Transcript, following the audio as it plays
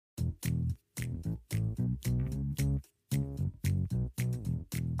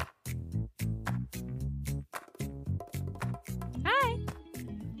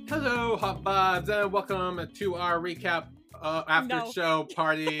Hello, Hot Buds, and welcome to our recap after show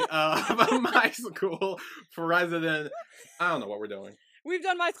party of my school president. I don't know what we're doing. We've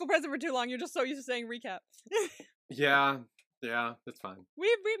done my school president for too long. You're just so used to saying recap. Yeah, that's fine. We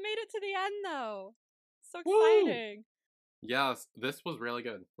made it to the end though. So exciting. Woo! Yes, this was really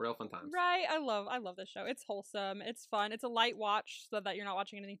good. Real fun times. Right, I love this show. It's wholesome. It's fun. It's a light watch so that you're not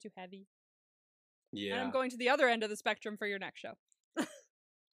watching anything too heavy. Yeah. And I'm going to the other end of the spectrum for your next show.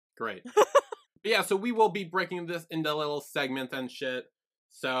 Great. Yeah, so we will be breaking this into little segments and shit.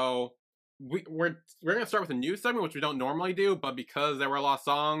 So we're gonna start with a new segment, which we don't normally do, but because there were a lot of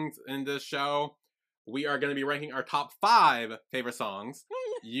songs in this show, we are gonna be ranking our top 5 favorite songs.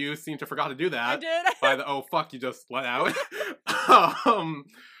 You seem to forgot to do that. I did. By the oh fuck you just let out. It's okay,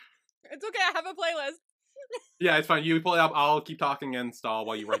 I have a playlist. Yeah, it's fine. You pull it up, I'll keep talking and stall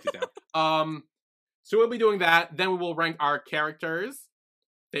while you write it down. So we'll be doing that, then we will rank our characters.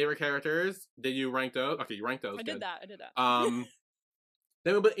 Favorite characters. Did you rank those? Okay, you ranked those. I did that. Then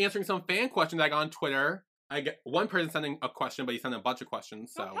we'll be answering some fan questions I got on Twitter. I get one person sending a question, but he sent a bunch of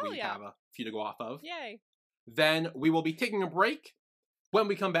questions, so we have a few to go off of. Yay. Then we will be taking a break. When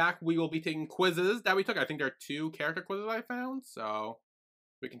we come back, we will be taking quizzes that we took. I think there are 2 character quizzes I found, so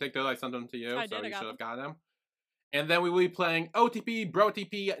we can take those. I sent them to you, so you should have gotten them. And then we will be playing OTP, Bro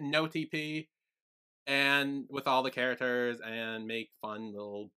TP, No TP, and with all the characters and make fun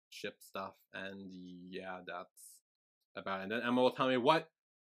little ship stuff. And yeah, that's about it. And then Emma will tell me what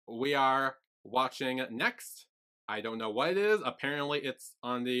we are watching next. I don't know what it is. Apparently it's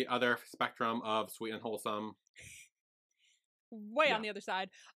on the other spectrum of sweet and wholesome. Way on the other side.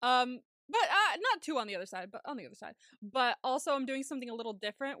 But not too on the other side, but on the other side. But also I'm doing something a little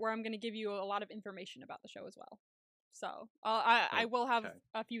different where I'm going to give you a lot of information about the show as well. So I will have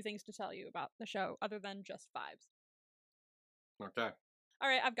a few things to tell you about the show other than just 5s. Okay. All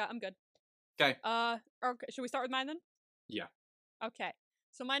right, I'm good. Okay. Okay, should we start with mine then? Yeah. Okay.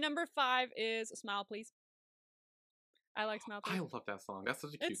 So my number 5 is Smile Please. I like Smile Please. I love that song. That's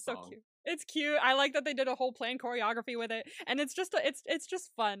such a cute song. It's so cute. It's cute. I like that they did a whole planned choreography with it, and it's just it's just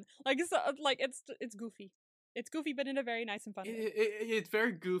fun. It's goofy. It's goofy, but in a very nice and fun way. It's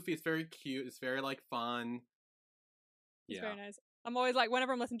very goofy. It's very cute. It's very fun. It's very nice. I'm always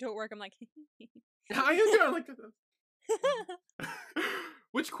whenever I'm listening to it at work, I'm like, I am doing like this.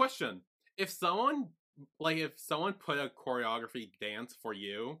 Which question? If someone put a choreography dance for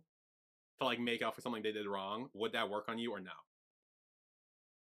you to make up for something they did wrong, would that work on you or no?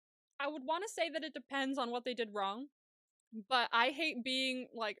 I would want to say that it depends on what they did wrong, but I hate being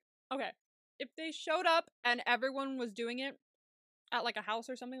okay, if they showed up and everyone was doing it at a house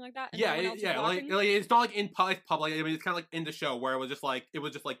or something like that. And it's not in public. I mean, it's kind of in the show where it was just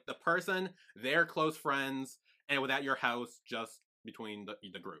the person, their close friends, and it was at your house, just between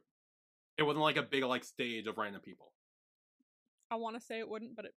the group. It wasn't a big stage of random people. I want to say it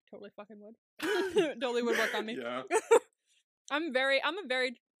wouldn't, but it totally fucking would. Totally would work on me. Yeah. I'm a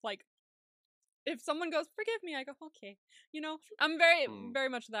very if someone goes, forgive me, I go, okay. I'm very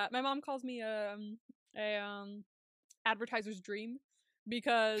much that. My mom calls me a advertiser's dream,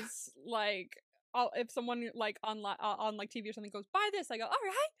 because if someone on TV or something goes, buy this, I go, all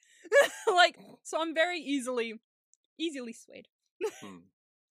right. So I'm very easily swayed.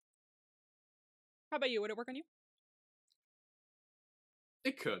 How about you? Would it work on you?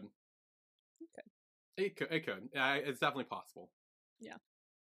 It could. It could. Yeah, it's definitely possible. Yeah.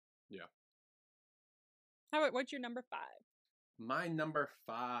 Yeah. What's your number 5? My number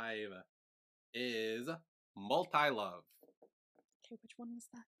 5 is Multi-Love. Okay, which one was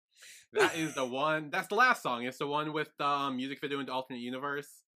that? That is the one. That's the last song. It's the one with music video into alternate universe.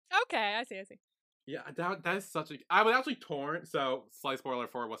 Okay, I see. Yeah, that is such a. I was actually torn. So, slight spoiler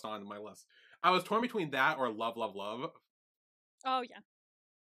for what's on my list. I was torn between that or Love, Love, Love. Oh yeah,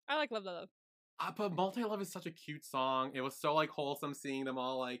 I like Love, Love, Love. But Multi-Love is such a cute song. It was so wholesome seeing them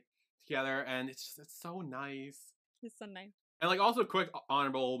all together, and it's so nice. It's so nice. And also quick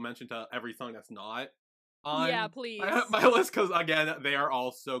honorable mention to every song that's not on yeah, please. my list, because again they are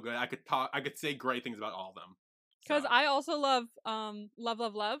all so good. I could say great things about all of them. Because I also love Love,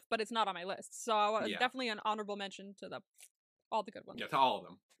 Love, Love, but it's not on my list. So definitely an honorable mention to all the good ones. Yeah, to all of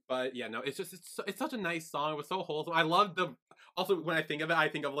them. But yeah, no, it's such a nice song. It was so wholesome. I love also when I think of it, I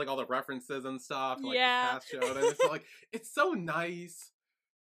think of all the references and stuff, the past show, and it's it's so nice.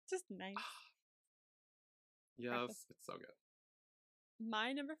 Just nice. Yes, it's so good.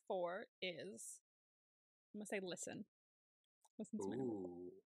 My number 4 is, I'm gonna say Listen. Listen's my number 4.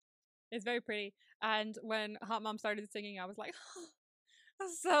 It's very pretty. And when Hot Mom started singing, I was like, oh,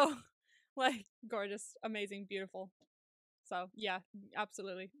 so gorgeous, amazing, beautiful. So yeah,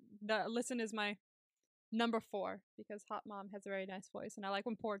 absolutely. The Listen is my number 4 because Hot Mom has a very nice voice, and I like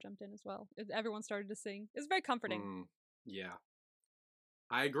when Poor jumped in as well. Everyone started to sing. It's very comforting. Yeah,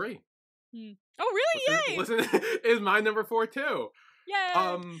 I agree. Oh really? Yay! Listen is my number 4 too.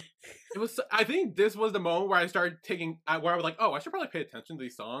 Yay! It was. I think this was the moment where I started where I was like, oh, I should probably pay attention to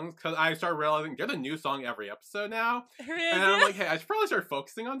these songs because I started realizing there's a new song every episode now, and I'm like, hey, I should probably start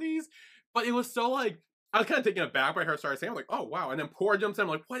focusing on these. But it was so like I was kind of taken aback by her started saying, I'm like, oh wow, and then Poor jumps in, I'm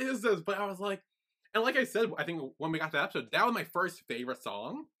like, what is this? But I was like, and like I said, I think when we got to the episode, that was my first favorite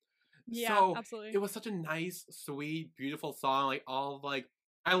song. Yeah, so absolutely. It was such a nice, sweet, beautiful song. Like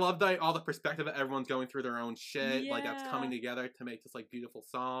I love like all the perspective that everyone's going through their own shit. Like that's coming together to make this like beautiful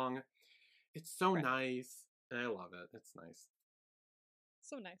song. It's so nice, and I love it. It's nice.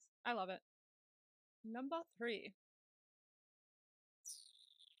 So nice. I love it. Number 3.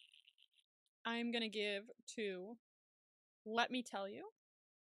 I'm gonna give to Let Me Tell You.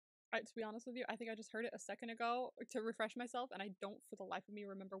 To be honest with you, I think I just heard it a second ago to refresh myself, and I don't for the life of me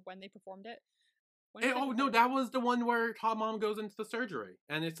remember when they performed it. No, that was the one where Hot Mom goes into the surgery,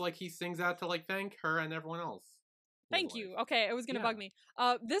 and it's like he sings out to like thank her and everyone else. Thank you. Okay, it was gonna bug me.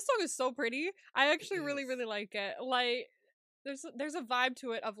 This song is so pretty. I actually really, really like it. Like, there's a vibe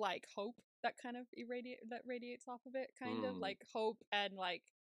to it of like hope that kind of radiates off of it, kind of like hope and like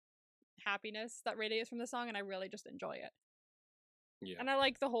happiness that radiates from the song, and I really just enjoy it. Yeah. And I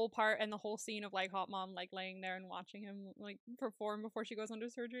like the whole part and the whole scene of like Hot Mom like laying there and watching him like perform before she goes under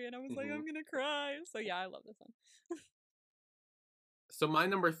surgery, and I was like, I'm gonna cry. So yeah, I love this one. So my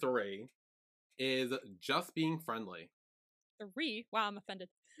number 3 is Just Being Friendly. 3? Wow, I'm offended.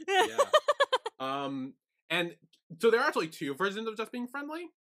 Yeah. And so there are actually 2 versions of Just Being Friendly.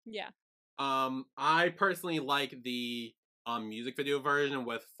 Yeah. I personally like the music video version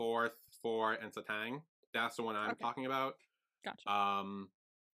with Fourth, and Satang. That's the one I'm talking about. Gotcha.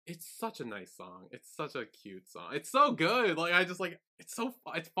 It's such a nice song. It's such a cute song. It's so good. Like I just like it's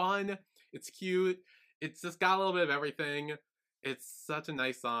fun. It's cute. It's just got a little bit of everything. It's such a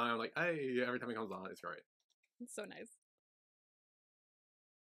nice song. I'm like, hey, every time it comes on, it's great. It's so nice.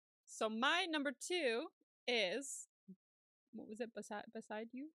 So my number 2 is, what was it? Beside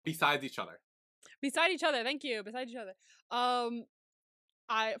you? Besides Each Other. Beside Each Other. Thank you. Beside Each Other.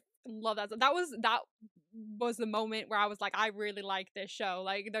 I love that. That was the moment where I was like, I really like this show.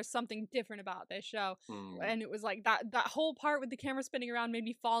 Like, there's something different about this show. And it was like that whole part with the camera spinning around made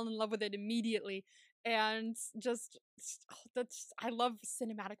me fall in love with it immediately. And I love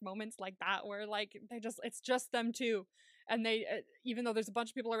cinematic moments like that where like it's just them two, and they even though there's a bunch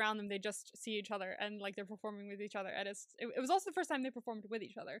of people around them, they just see each other and like they're performing with each other. And it was also the first time they performed with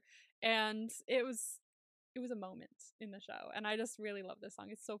each other, and it was a moment in the show, and I just really love this song.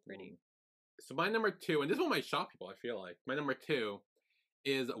 It's so pretty. So my number 2, and this one might shock people, I feel like my number 2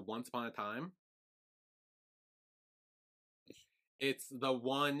 is Once Upon a Time. It's the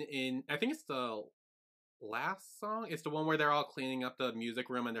one I think it's the last song. It's the one where they're all cleaning up the music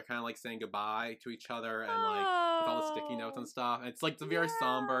room and they're kind of like saying goodbye to each other and like with all the sticky notes and stuff. And it's like the very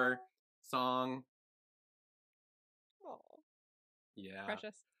somber song. Oh, yeah,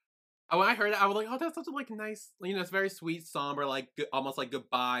 precious. Oh, when I heard it, I was like, oh, that's such a like nice, it's very sweet, somber, like almost like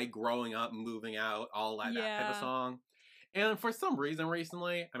goodbye, growing up, moving out, all that type of song. And for some reason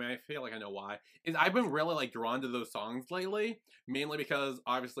recently, I mean, I feel like I know why, is I've been really like drawn to those songs lately, mainly because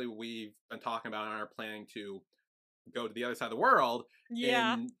obviously we've been talking about and are planning to go to the other side of the world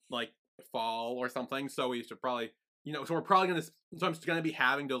in like fall or something. So we should probably, so we're probably I'm just gonna be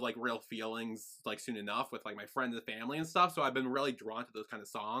having those like real feelings like soon enough with like my friends and family and stuff. So I've been really drawn to those kind of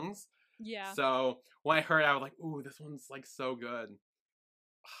songs. Yeah. So when I heard it, I was like, ooh, this one's like so good.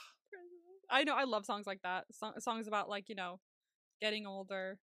 I know, I love songs like that. Songs about like, getting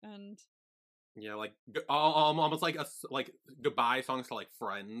older and yeah, like almost like like goodbye songs to like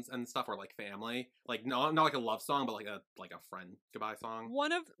friends and stuff, or like family. Like not like a love song, but like a friend goodbye song.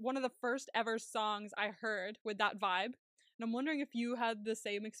 One of the first ever songs I heard with that vibe, and I'm wondering if you had the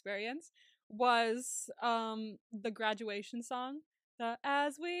same experience, was the graduation song. The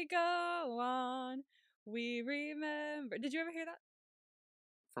As We Go On, We Remember. Did you ever hear that?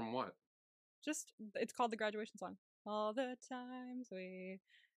 From what? It's called the graduation song. All the times we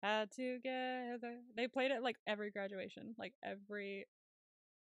had together. They played it like every graduation. Did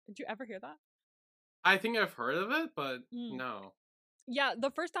you ever hear that? I think I've heard of it, but no. Yeah, the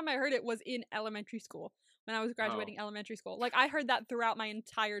first time I heard it was in elementary school when I was graduating elementary school. Like, I heard that throughout my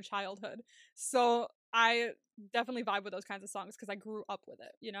entire childhood. So I definitely vibe with those kinds of songs because I grew up with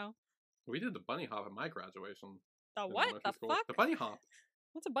it, We did the bunny hop at my graduation. The what? The fuck? The bunny hop.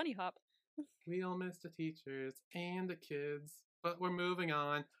 What's a bunny hop? We all miss the teachers and the kids, but we're moving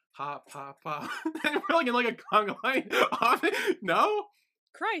on. Hop, hop, hop. And we're like in like a conga line. No?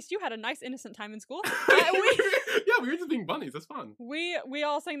 Christ, you had a nice innocent time in school. Yeah, we were just being bunnies. That's fun. We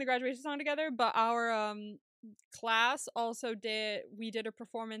all sang the graduation song together, but our class also did a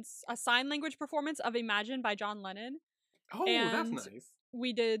performance, a sign language performance of Imagine by John Lennon. Oh, and that's nice.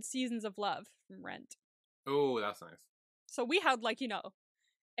 We did Seasons of Love from Rent. Oh, that's nice. So we had like,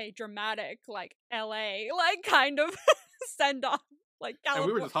 a dramatic like LA like kind of send off, like California. And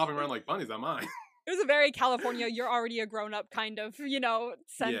we were just hopping around like bunnies on mine. It was a very California, you're already a grown up kind of,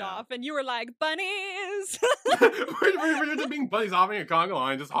 send off, and you were like bunnies. we're just being bunnies hopping a conga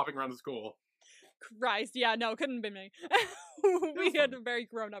line, just hopping around the school. Christ, yeah, no, couldn't have been me. We had a very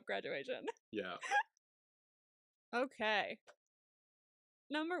grown up graduation. Yeah. Okay.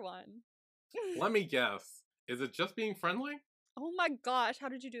 Number 1. Let me guess. Is it just being friendly? Oh my gosh, how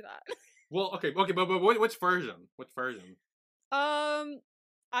did you do that? Well, okay, but which version? Which version?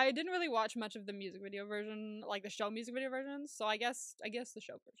 I didn't really watch much of the music video version, like the show music video version, so I guess the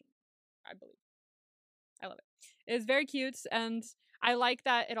show version. I believe. I love it. It's very cute, and I like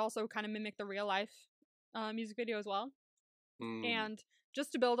that it also kind of mimicked the real life music video as well. And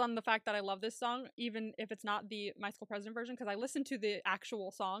just to build on the fact that I love this song, even if it's not the My School President version, because I listen to the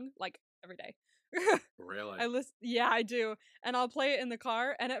actual song like every day. Really? Yeah, I do, and I'll play it in the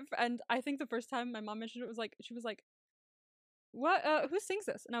car. And I think the first time my mom mentioned it, she was like, "What? Who sings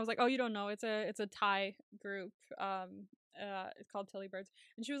this?" And I was like, "Oh, you don't know? It's a Thai group. It's called Tilly Birds."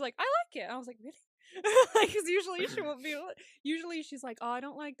 And she was like, "I like it." And I was like, "Really?" Because usually she won't be. Usually she's like, "Oh, I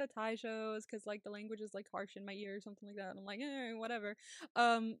don't like the Thai shows because like the language is like harsh in my ear or something like that." And I'm like, whatever.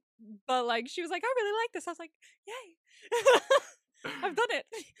 But like she was like, "I really like this." I was like, "Yay!" I've done it.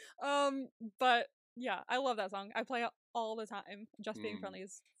 But yeah, I love that song. I play it all the time. Just Being Friendly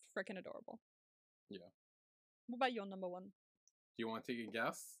is freaking adorable. Yeah. What about your number 1? Do you want to take a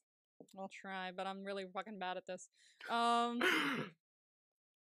guess? I'll try, but I'm really fucking bad at this. Is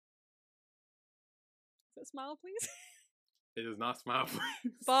it Smile Please? It is not Smile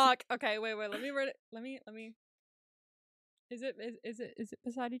Please. Fuck. Okay, wait. Let me read it. Let me. Is it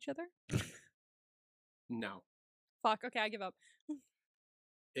Beside Each Other? No. Fuck. Okay, I give up.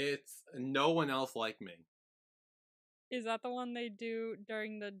 It's No One Else Like Me. Is that the one they do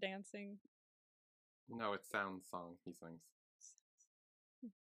during the dancing? No, it's Sound's song he sings.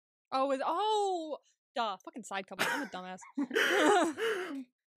 Oh, duh. Fucking side couple. I'm a dumbass.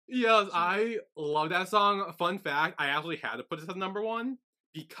 Yes, I love that song. Fun fact, I actually had to put this as number 1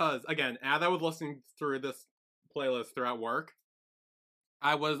 because, again, as I was listening through this playlist throughout work,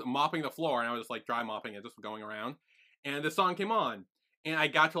 I was mopping the floor and I was just like dry mopping it, just going around. And this song came on. And I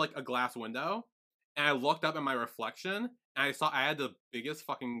got to like a glass window and I looked up at my reflection and I saw I had the biggest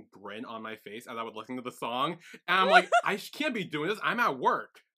fucking grin on my face as I was listening to the song. And I'm like, I can't be doing this. I'm at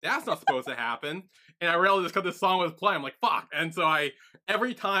work. That's not supposed to happen. And I realized it's because this song was playing. I'm like, fuck. And so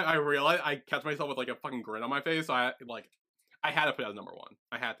every time I realized, I catch myself with like a fucking grin on my face. So I had to put it as number 1.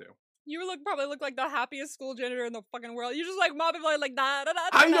 I had to. You probably look like the happiest school janitor in the fucking world. You just like mopping like da da da.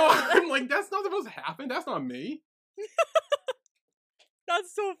 I know. I'm like, that's not supposed to happen. That's not me.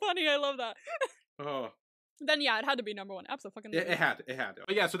 That's so funny. I love that. Oh. Then yeah, it had to be number 1. Absolutely. It had to.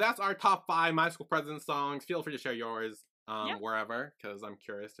 But yeah, so that's our top 5 My School President songs. Feel free to share yours wherever, because I'm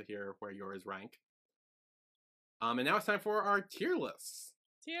curious to hear where yours rank. And now it's time for our tier lists.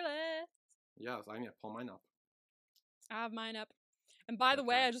 Tier list. Yes, I need to pull mine up. I have mine up. And by the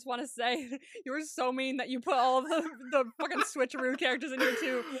way, I just want to say, you were so mean that you put all the fucking switcheroo characters in here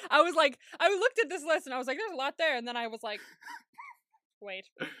too. I looked at this list and I was like, there's a lot there. And then I was like, wait,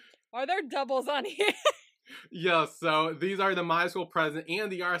 are there doubles on here? Yeah, so these are the My School President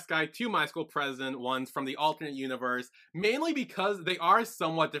and the R Sky 2 My School President ones from the alternate universe, mainly because they are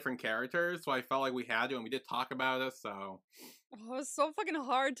somewhat different characters, so I felt like we had to, and we did talk about it, so... Oh, it was so fucking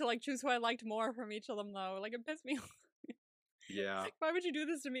hard to, like, choose who I liked more from each of them, though. Like, it pissed me off. Yeah. Why would you do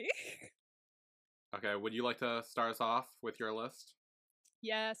this to me? Okay, would you like to start us off with your list?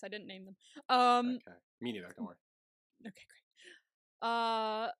 Yes, I didn't name them. Okay. Me neither, don't worry. Okay,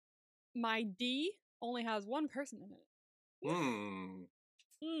 great. My D only has one person in it.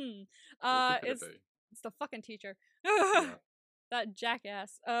 It's the fucking teacher. Yeah. That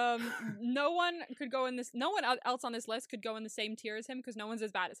jackass. No one else on this list could go in the same tier as him because no one's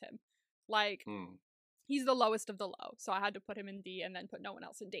as bad as him. Like, he's the lowest of the low, so I had to put him in D and then put no one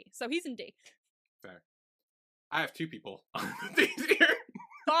else in D. So he's in D. Fair. I have 2 people on the D tier.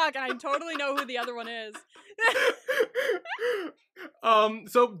 Fuck, and I totally know who the other one is.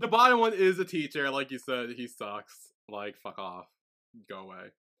 So the bottom one is a teacher, like you said, he sucks. Like, fuck off. Go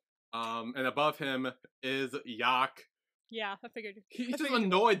away. And above him is Yak. Yeah, I figured. He just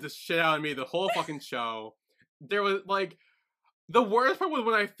annoyed the shit out of me the whole fucking show. There was, like, the worst part was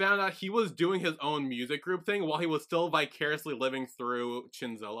when I found out he was doing his own music group thing while he was still vicariously living through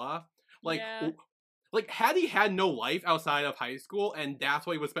Chinzilla. Like, yeah. Like, had he had no life outside of high school, and that's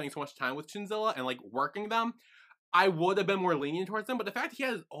why he was spending so much time with Chinzilla and, like, working them, I would have been more lenient towards him. But the fact he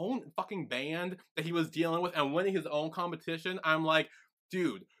had his own fucking band that he was dealing with and winning his own competition, I'm like,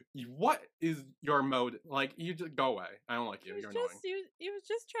 dude, what is your mode? Like, you just go away. I don't like you. You're annoying. He was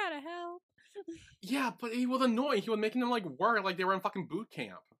just trying to help. Yeah, but he was annoying. He was making them, like, work like they were in fucking boot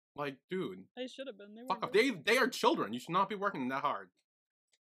camp. Like, dude. They should have been. Fuck off. They are children. You should not be working them that hard.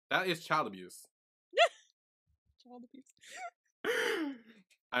 That is child abuse. Child abuse.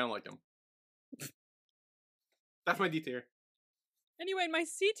 I don't like him. That's my D tier. Anyway, in my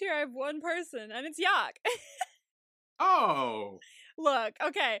C tier, I have one person, and it's Yak. Oh. Look,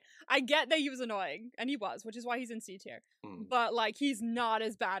 okay, I get that he was annoying, and he was, which is why he's in C tier. But, like, he's not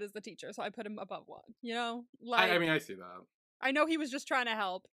as bad as the teacher, so I put him above 1, you know? Like, I mean, I see that. I know he was just trying to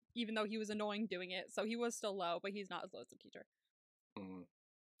help, even though he was annoying doing it, so he was still low, but he's not as low as the teacher.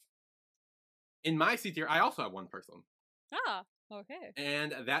 In my C tier, I also have one person. Ah, okay.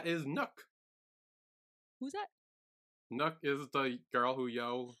 And that is Nook. Who's that? Nook is the girl who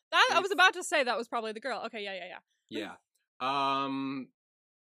Yo... I was about to say that was probably the girl. Okay, yeah. Yeah. I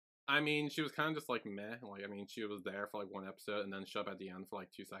mean, she was kind of just, like, meh. Like, I mean, she was there for, like, one episode and then showed up at the end for,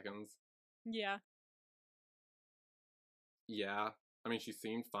 like, 2 seconds. Yeah. Yeah. I mean, she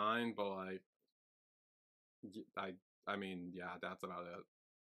seemed fine, but, like... I mean, yeah, that's about it.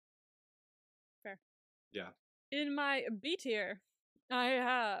 Fair. Yeah. In my B tier, I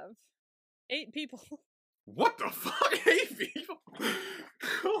have 8 people. What the fuck? 8 people?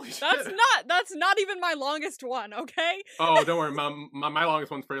 Holy shit. That's not even my longest one, okay? Oh, don't worry. My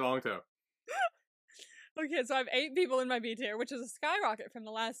longest one's pretty long, too. Okay, so I have 8 people in my B tier, which is a skyrocket from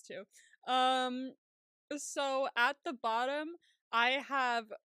the last 2. So at the bottom, I have,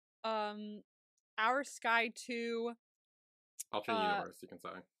 Our Sky 2... Alternate universe, you can say.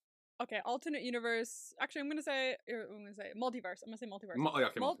 Okay, alternate universe. Actually, I'm gonna say multiverse. I'm gonna say multiverse.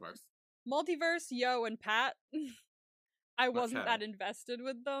 Okay, multiverse. Multiverse, Yo, and Pat. I wasn't that invested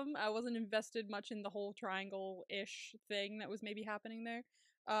with them. I wasn't invested much in the whole triangle-ish thing that was maybe happening there.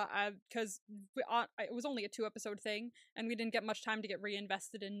 Because it was only a 2-episode thing, and we didn't get much time to get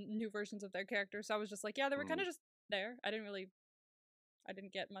reinvested in new versions of their characters. So I was just like, yeah, they were kind of just there. I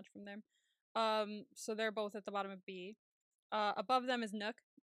didn't get much from them. So they're both at the bottom of B. Above them is Nook.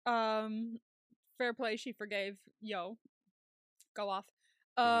 Fair play, she forgave Yo. Go off.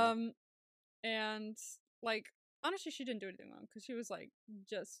 And, like, honestly, she didn't do anything wrong, because she was, like,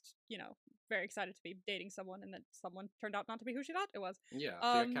 just, you know, very excited to be dating someone, and then someone turned out not to be who she thought it was. Yeah,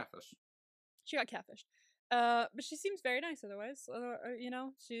 she got catfished. She got catfished. But she seems very nice otherwise, you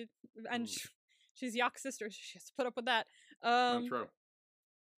know, she's Yak's sister, so she has to put up with that. True.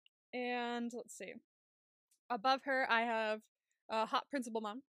 And, let's see. Above her, I have, Hot Principal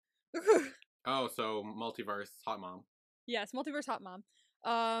Mom. Oh, so multiverse hot mom. Yes, multiverse hot mom.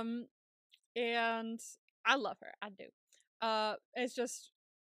 And I love her. I do. It's just,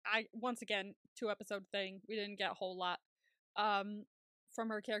 once again, 2-episode thing. We didn't get a whole lot, from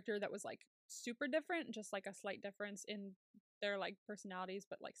her character that was, like, super different. Just, like, a slight difference in their, like, personalities,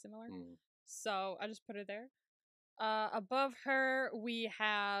 but, like, similar. So I just put her there. Above her, we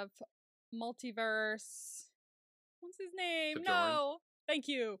have multiverse. What's his name? Kajorn. No. Thank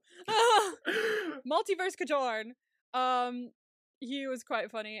you. Multiverse Kajorn. He was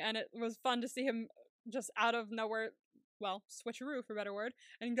quite funny, and it was fun to see him just out of nowhere, well, switcheroo for a better word,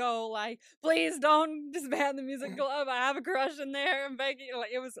 and go like, please don't disband the music club. I have a crush in there. I'm begging.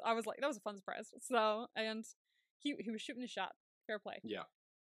 Like, I was like, that was a fun surprise. So, and he was shooting a shot. Fair play. Yeah.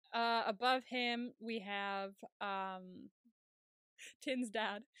 Above him, we have, Tin's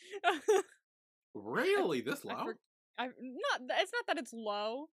dad. Really? This low? It's not that it's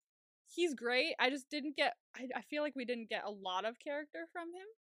low. He's great. I just didn't get, I feel like we didn't get a lot of character from him.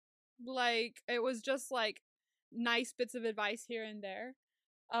 Like, it was just, like, nice bits of advice here and there.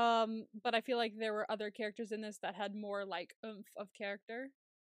 But I feel like there were other characters in this that had more, like, oomph of character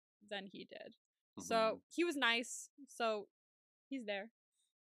than he did. So, he was nice. So, he's there.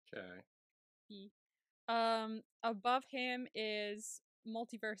 Okay. Above him is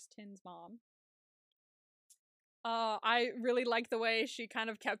Multiverse Tin's mom. I really like the way she kind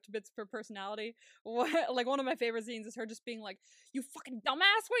of kept bits of her personality. Like, one of my favorite scenes is her just being like, "You fucking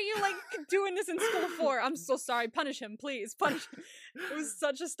dumbass, what are you, like, doing this in school for? I'm so sorry, punish him, please, punish him." It was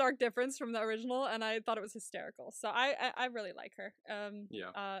such a stark difference from the original, and I thought it was hysterical. So I really like her.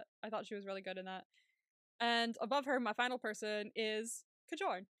 I thought she was really good in that. And above her, my final person is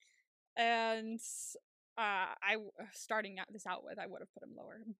Kajorn. And starting this out with, I would have put him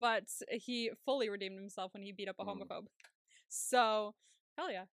lower, but he fully redeemed himself when he beat up a homophobe. So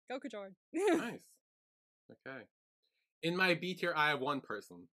hell yeah, go Kajorn. Nice. Okay. In my B tier, I have one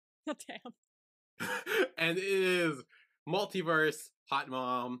person. Oh, damn. And it is multiverse hot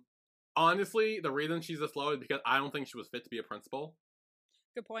mom. Honestly, the reason she's this low is because I don't think she was fit to be a principal.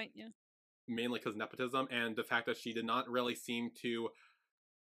 Good point. Yeah. Mainly because nepotism and the fact that she did not really seem to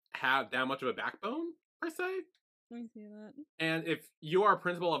have that much of a backbone, per se. I see that. And if you are a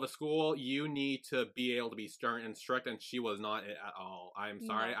principal of a school, you need to be able to be stern and strict, and she was not it at all. I'm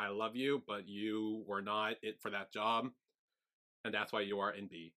sorry, I love you, but you were not it for that job. And that's why you are in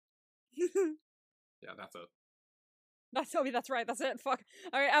B. Yeah, that's it. That's right, that's it. Fuck.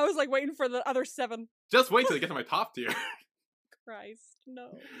 Alright, I was like waiting for the other 7. Just wait till you get to my top tier. Christ,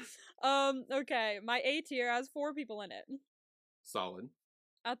 no. Okay, my A tier has 4 people in it. Solid.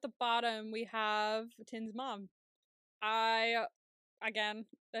 At the bottom, we have Tin's mom. Again,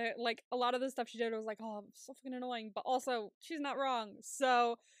 like, a lot of the stuff she did was like, oh, so fucking annoying, but also, she's not wrong.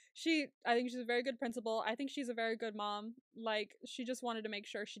 So, I think she's a very good principal. I think she's a very good mom. Like, she just wanted to make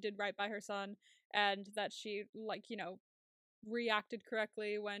sure she did right by her son, and that she, like, reacted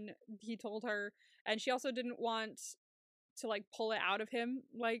correctly when he told her. And she also didn't want to, like, pull it out of him,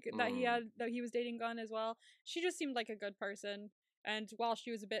 like, that he was dating Gunn as well. She just seemed like a good person. And while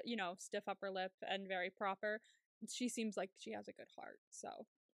she was a bit, stiff upper lip and very proper, she seems like she has a good heart. So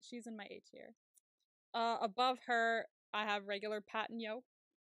she's in my A tier. Above her, I have regular Pat and Yo.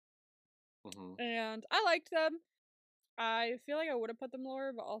 And I liked them. I feel like I would have put them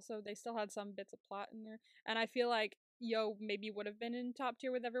lower, but also they still had some bits of plot in there. And I feel like Yo maybe would have been in top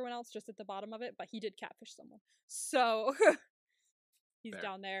tier with everyone else, just at the bottom of it, but he did catfish someone. So he's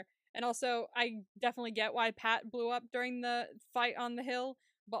down there. And also, I definitely get why Pat blew up during the fight on the hill,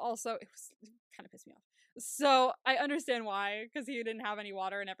 but also it kind of pissed me off. So I understand why, because he didn't have any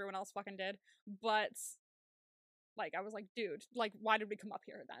water and everyone else fucking did. But, like, I was like, dude, like, why did we come up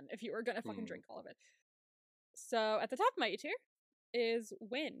here then if you were gonna fucking drink all of it? So at the top of my A tier is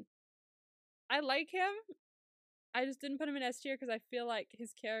Win. I like him. I just didn't put him in S tier because I feel like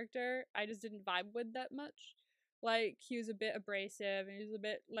his character I just didn't vibe with that much. Like, he was a bit abrasive and he was a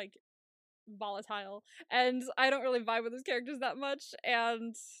bit, like, volatile. And I don't really vibe with his characters that much.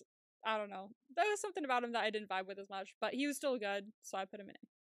 And I don't know. There was something about him that I didn't vibe with as much. But he was still good, so I put him in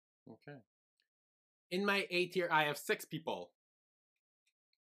A. Okay. In my A tier, I have 6 people.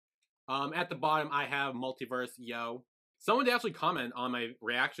 At the bottom, I have Multiverse Yo. Someone did actually comment on my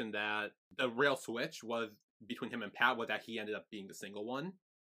reaction that the real switch was between him and Pat was that he ended up being the single one.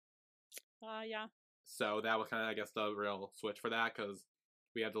 Yeah. So that was kind of, I guess, the real switch for that, because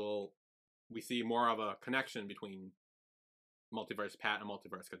we see more of a connection between Multiverse Pat and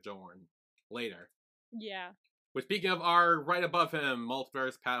Multiverse Kajorn later. Yeah. Which, speaking of, are right above him,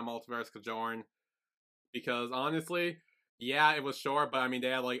 Multiverse Pat and Multiverse Kajorn. Because honestly, yeah, it was short, but I mean, they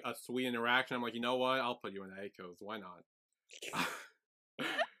had like a sweet interaction. I'm like, you know what? I'll put you in A, because why not?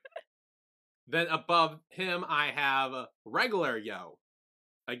 Then above him, I have regular Yo.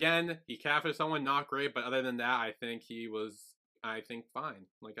 Again, he catfished someone, not great, but other than that, I think he was, fine.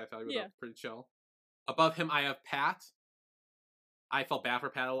 Like, I thought he was pretty chill. Above him, I have Pat. I felt bad for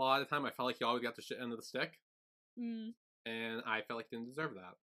Pat a lot of the time. I felt like he always got the shit end of the stick. And I felt like he didn't deserve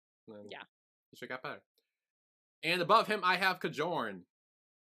that. And yeah. He should have got better. And above him, I have Kajorn.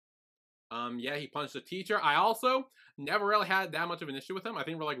 Yeah, he punched the teacher. I also never really had that much of an issue with him. I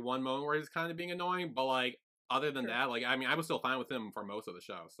think for like one moment where he's kind of being annoying, but like, other than that, like, I mean, I was still fine with him for most of the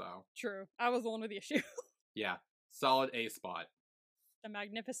show, so. True. I was the one with the issue. Yeah. Solid A spot. The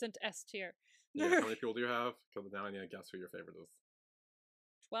magnificent S tier. Yeah, how many people do you have? Because now I need to guess who your favorite is.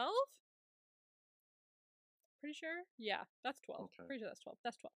 12? Pretty sure? Yeah, that's 12. Okay. Pretty sure that's 12.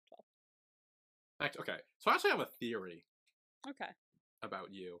 That's 12. 12. Actually, okay. So I actually have a theory. Okay.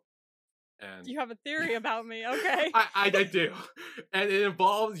 About you. And you have a theory about me, okay. I do. And it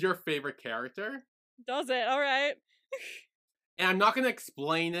involves your favorite character. Does it? Alright. And I'm not going to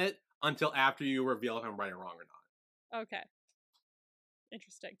explain it until after you reveal if I'm right or wrong or not. Okay.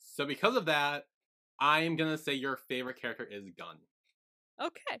 Interesting. So because of that, I am going to say your favorite character is Gunn.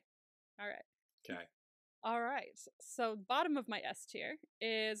 Okay. Alright. Okay. Alright. So bottom of my S tier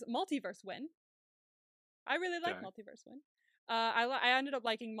is Multiverse Win. I really like Multiverse Win. I ended up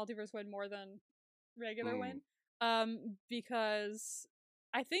liking Multiverse Win more than regular Win, because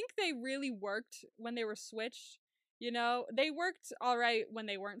I think they really worked when they were switched. You know, they worked all right when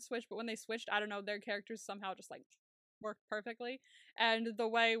they weren't switched, but when they switched, I don't know, their characters somehow just like worked perfectly. And the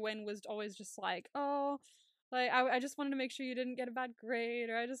way Win was always just like, oh, like I just wanted to make sure you didn't get a bad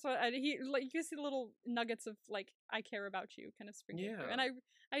grade, or I just want he like you see the little nuggets of like I care about you kind of sprinkled through, and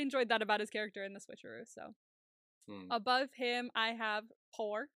I enjoyed that about his character in the switcheroo. So above him, I have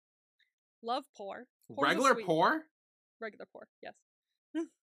Poor. Love Poor. Regular Poor? Regular Poor, yes.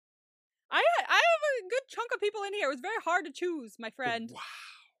 I have a good chunk of people in here. It was very hard to choose, my friend.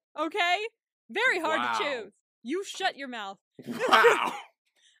 Wow. Okay? Very hard to choose. You shut your mouth. Wow.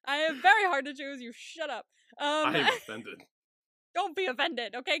 I am very hard to choose. You shut up. I am offended. Don't be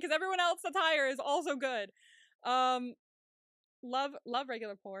offended, okay? Because everyone else that's higher is also good. Love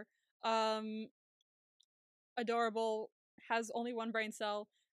regular Poor. Adorable. Has only one brain cell.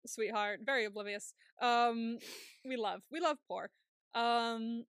 Sweetheart. Very oblivious. We love Poor.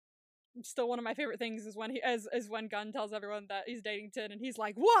 Still one of my favorite things is when is when Gunn tells everyone that he's dating Tin, and he's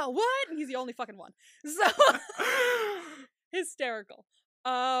like, "Whoa, what?" And he's the only fucking one. So hysterical.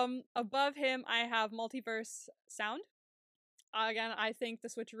 Above him, I have Multiverse Sound. Again, I think the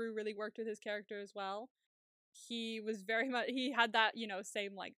switcheroo really worked with his character as well. He was very much, he had that, you know,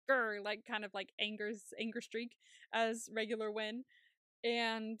 same like like kind of like anger streak as regular Win,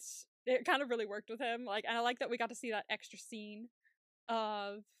 and it kind of really worked with him. Like, and I like that we got to see that extra scene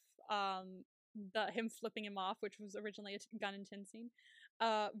of him flipping him off, which was originally a Gun and Tin scene,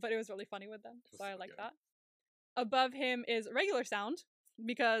 but it was really funny with them, so I like that. Above him is regular Sound,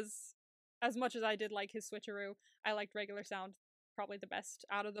 because as much as I did like his switcheroo, I liked regular Sound probably the best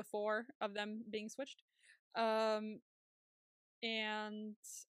out of the four of them being switched. And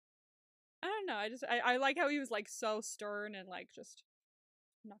I don't know, I like how he was like so stern and like just,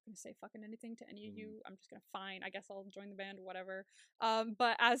 I'm not gonna say fucking anything to any of you. I'm just gonna, fine, I guess I'll join the band, whatever.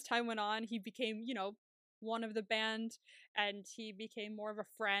 But as time went on, he became, you know, one of the band, and he became more of a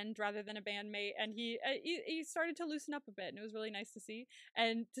friend rather than a bandmate, and he started to loosen up a bit, and it was really nice to see.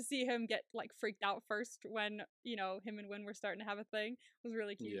 And to see him get like freaked out first when, you know, him and Win were starting to have a thing was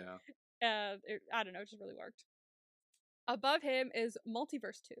really cute. Yeah. I don't know, it just really worked. Above him is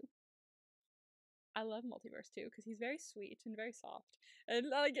Multiverse 2. I love Multiverse 2 because he's very sweet and very soft, and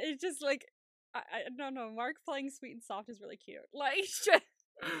like it's just like I don't know, Mark playing sweet and soft is really cute. Like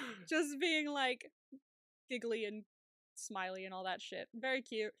just being like giggly and smiley and all that shit, very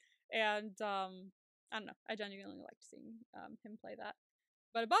cute. And I don't know, I genuinely liked seeing him play that.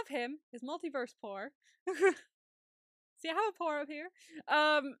 But above him is Multiverse Poor. See, I have a Poor up here.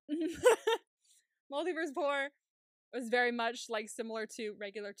 Multiverse Poor was very much like similar to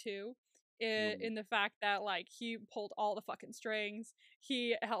regular 2. In the fact that like he pulled all the fucking strings,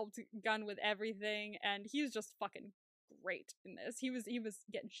 he helped Gunn with everything, and he was just fucking great in this. He was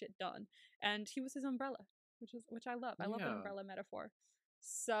getting shit done, and he was his umbrella, which I love. I love the umbrella metaphor.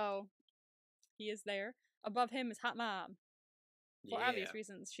 So he is there. Above him is Hot Mom, for obvious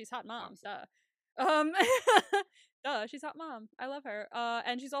reasons. She's Hot Mom. Duh. Duh, she's Hot Mom. I love her.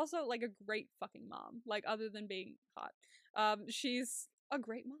 And she's also like a great fucking mom. Like, other than being hot, she's a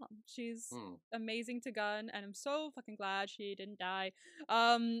great mom. She's amazing to Gunn, and I'm so fucking glad she didn't die.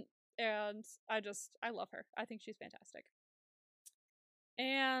 And I love her. I think she's fantastic.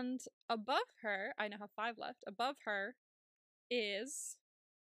 And above her, I now have 5 left. Above her is,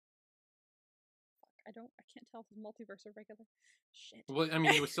 I can't tell if it's Multiverse or regular. Shit. Well, I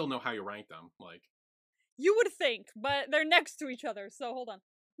mean, you would still know how you rank them, like. You would think, but they're next to each other, so hold on.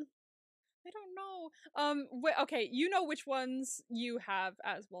 I don't know. Okay, you know which ones you have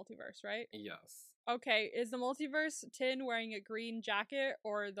as Multiverse, right? Yes. Okay, is the Multiverse Tin wearing a green jacket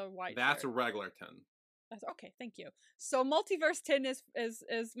or the white That's shirt? a regular Tin. That's okay, thank you. So Multiverse Tin is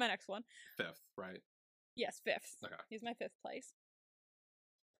my next one. 5th, right? Yes, 5th. Okay. He's my 5th place.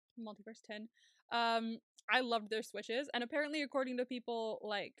 Multiverse Tin. I loved their switches, and apparently according to people,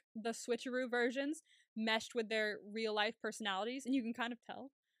 like, the switcheroo versions meshed with their real life personalities, and you can kind of tell.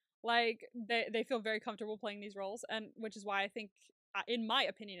 Like, they feel very comfortable playing these roles, and which is why I think, in my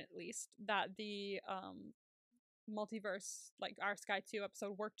opinion at least, that the multiverse, like our Sky 2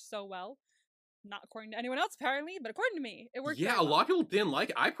 episode, worked so well. Not according to anyone else, apparently, but according to me, it worked. Yeah, a lot of people didn't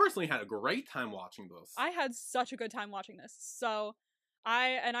like it. I personally had a great time watching this. I had such a good time watching this. So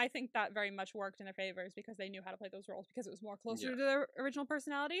I think that very much worked in their favors because they knew how to play those roles because it was more closer to their original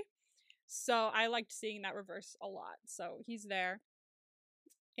personality. So I liked seeing that reverse a lot. So he's there.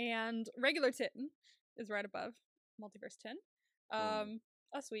 And regular Tin is right above Multiverse Tin.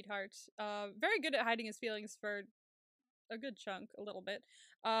 a sweetheart. Very good at hiding his feelings for a good chunk, a little bit.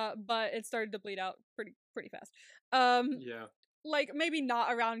 But it started to bleed out pretty fast. Yeah. Like maybe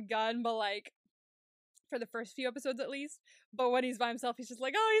not around Gunn, but like for the first few episodes at least. But when he's by himself, he's just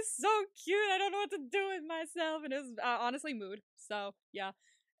like, oh, he's so cute. I don't know what to do with myself. And it was honestly mood. So yeah.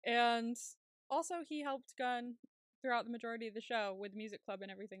 And also he helped Gunn throughout the majority of the show with Music Club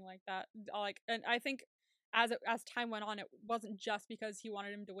and everything like that. And I think as time went on, it wasn't just because he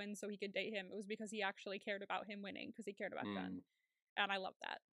wanted him to win so he could date him. It was because he actually cared about him winning because he cared about Gunn. And I love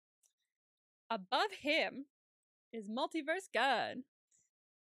that. Above him is Multiverse Gunn.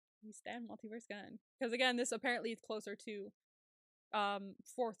 We stand Multiverse Gunn. Because again, this apparently is closer to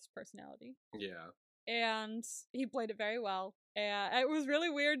Fourth's personality. Yeah. And he played it very well. And it was really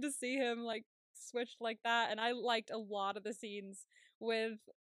weird to see him like switched like that. And I liked a lot of the scenes with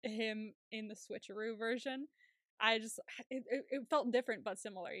him in the switcheroo version. It felt different but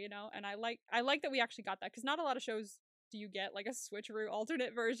similar, you know? And I like that we actually got that, because not a lot of shows do you get like a switcheroo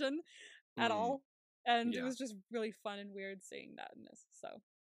alternate version at all. And it was just really fun and weird seeing that in this. So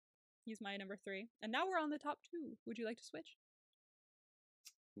he's my number 3. And now we're on the top 2. Would you like to switch?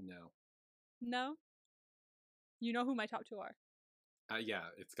 No. No? You know who my top 2 are. Yeah,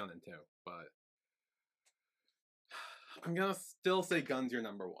 it's Gunn too, but I'm gonna still say Gunn's your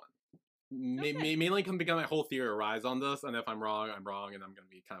number 1. Okay. Mainly because my whole theory relies on this, and if I'm wrong, I'm wrong, and I'm gonna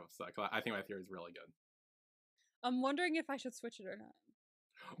be kind of upset. I think my theory is really good. I'm wondering if I should switch it or not.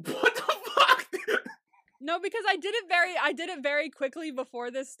 What the fuck? No, because I did it very quickly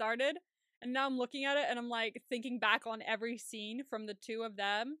before this started, and now I'm looking at it and I'm like thinking back on every scene from the 2 of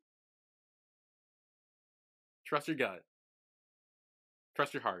them. Trust your gut.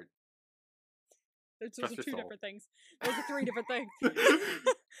 Trust your heart. Those are 2 different things. Those are 3 different things.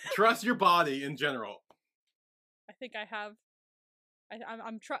 Trust your body in general. I think I have.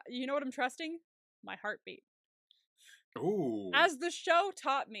 You know what I'm trusting? My heartbeat. Ooh. As the show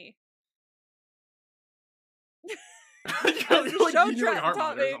taught me. As the show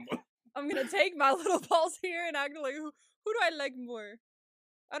taught me. I'm gonna take my little pulse here and act like, who do I like more?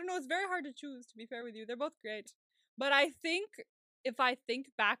 I don't know. It's very hard to choose, to be fair with you. They're both great. But I think if I think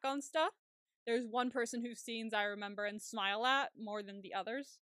back on stuff, there's one person whose scenes I remember and smile at more than the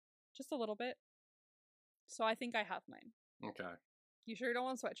others. Just a little bit. So I think I have mine. Okay. You sure you don't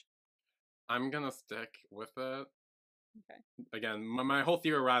want to switch? I'm gonna stick with it. Okay. Again, my whole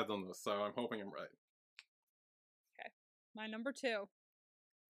theory rides on this, so I'm hoping I'm right. Okay. My number 2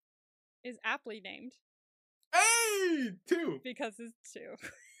 is aptly named. Hey! 2! Because it's 2.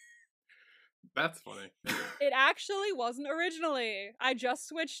 That's funny. It actually wasn't originally. I just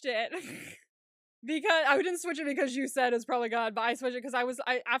switched it. Because I didn't switch it because you said it's probably God, but I switched it because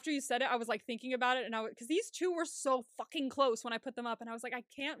after you said it, I was like thinking about it, and because these 2 were so fucking close when I put them up, and I was like, I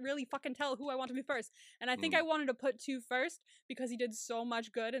can't really fucking tell who I want to be first. And I think I wanted to put 2 first because he did so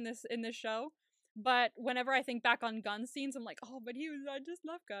much good in this show. But whenever I think back on Gunn scenes, I'm like, oh, but I just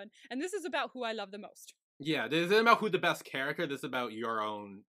love Gunn. And this is about who I love the most. Yeah, this isn't about who the best character. This is about your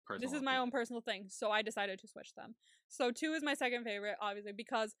own personal. This is my own personal thing, so I decided to switch them. So 2 is my second favorite, obviously,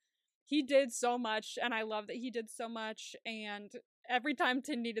 because he did so much, and I love that he did so much, and every time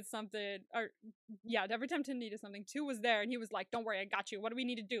Tin needed something, every time Tin needed something, 2 was there, and he was like, don't worry, I got you. What do we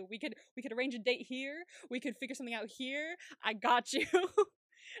need to do? We could arrange a date here. We could figure something out here. I got you.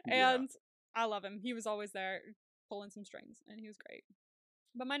 And I love him. He was always there pulling some strings, and he was great.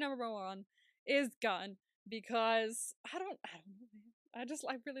 But my number 1 is Gunn, because I don't know, man.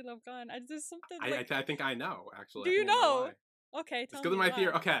 I really love Gunn. There's something like... I think I know, actually. Do you know? Okay, tell me. It's because of my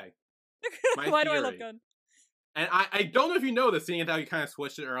theory. Okay. Why do I love Gunn? And I don't know if you know this, seeing how you kind of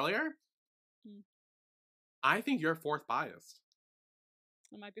switched it earlier. I think you're 4th biased.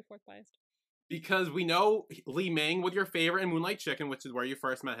 I might be 4th biased. Because we know Li Ming was your favorite in Moonlight Chicken, which is where you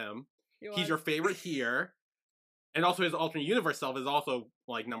first met him. He's your favorite here. And also his alternate universe self is also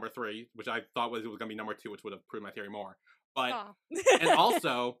like number 3, which I thought was going to be number 2, which would have proved my theory more. But, and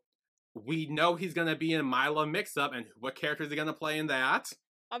also, we know he's going to be in Mila Mix-Up, and what character is he going to play in that?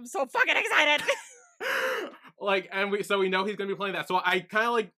 I'm so fucking excited! So we know he's going to be playing that. So I kind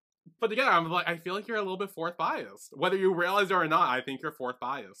of like put together, I'm like, I feel like you're a little bit 4th biased. Whether you realize it or not, I think you're 4th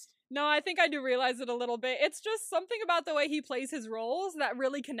biased. No, I think I do realize it a little bit. It's just something about the way he plays his roles that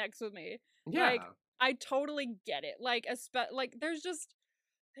really connects with me. Yeah. Like, I totally get it. Like, there's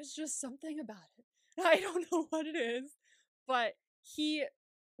just something about it. I don't know what it is, but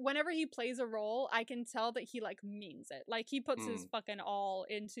whenever he plays a role, I can tell that he like means it. Like, he puts his fucking all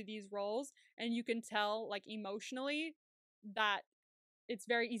into these roles, and you can tell like emotionally that it's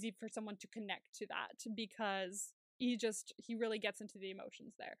very easy for someone to connect to that, because he really gets into the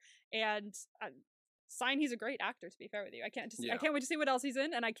emotions there. And sign he's a great actor, to be fair with you. I can't wait to see what else he's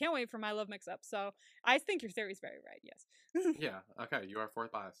in, and I can't wait for My Love Mix-Up. So I think your theory's very right, yes. Yeah, okay, you are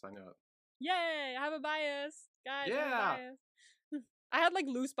fourth bias, I know it. Yay, I have a bias. Guys, yeah. I have a bias. I had like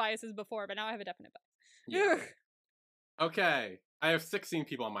loose biases before, but now I have a definite bias. Yeah. Okay, I have 16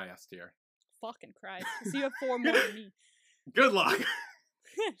 people on my S tier. Fucking Christ. So you have 4 more than me. Good luck.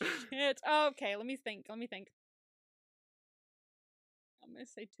 Shit. Okay, let me think. I'm gonna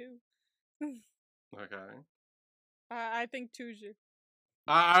say 2. Okay. I think 2's you.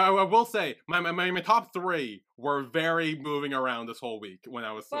 I will say, my top 3 were very moving around this whole week when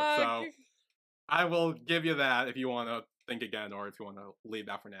I was sick, so I will give you that if you want to think again, or if you want to leave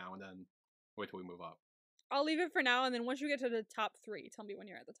that for now and then wait till we move up. I'll leave it for now, and then once you get to the top 3, tell me when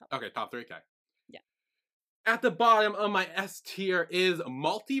you're at the top 3. Okay, top 3, okay. Yeah. At the bottom of my S tier is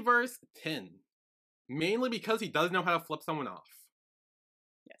Multiverse Tin. Mainly because he does know how to flip someone off.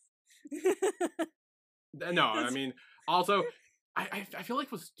 Yes. No, I mean, also, I feel like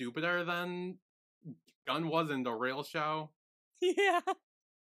it was stupider than Gunn was in the real show. Yeah.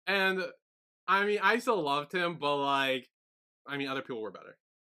 And, I mean, I still loved him, but, like, I mean, other people were better.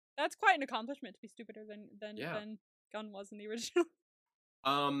 That's quite an accomplishment to be stupider than Gunn was in the original.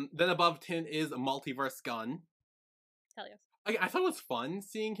 Then above Tin is Multiverse Gunn. Hell yes. I thought it was fun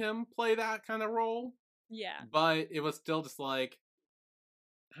seeing him play that kind of role. Yeah. But it was still just like,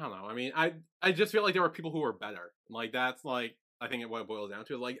 I don't know. I mean, I just feel like there were people who were better. Like, that's like, I think what it boils down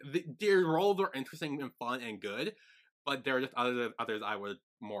to. Like, their roles were interesting and fun and good, but there are just others I was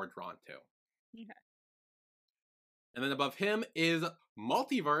more drawn to. Okay. And then above him is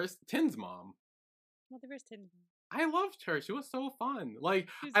Multiverse Tin's mom. Multiverse Tin's mom. I loved her. She was so fun. Like,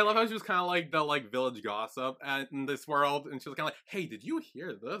 I love how she was kind of like the like village gossip in this world, and she was kind of like, "Hey, did you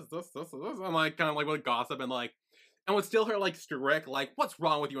hear this?" I'm like, kind of like with gossip and like, and would still her like strict like, "What's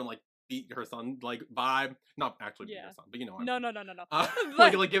wrong with you?" and like beat her son like vibe. Not actually beat her son, but you know. No.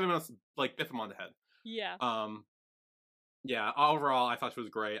 Like give him a like biff him on the head. Yeah. Yeah. Overall, I thought she was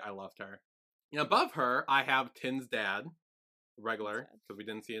great. I loved her. And above her, I have Tin's dad, regular, because we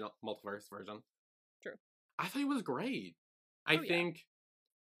didn't see a multiverse version. True. I thought he was great. I think,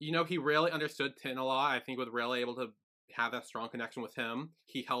 you know, he really understood Tin a lot. I think was really able to have that strong connection with him.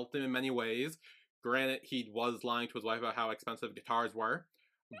 He helped him in many ways. Granted, he was lying to his wife about how expensive guitars were.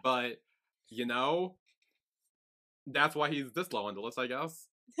 But, you know, that's why he's this low on the list, I guess.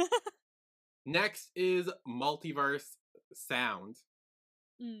 Next is Multiverse Sound.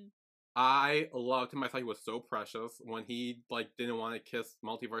 I loved him. I thought he was so precious when he like didn't want to kiss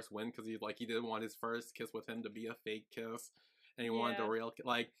Multiverse Win because he didn't want his first kiss with him to be a fake kiss, and he wanted a real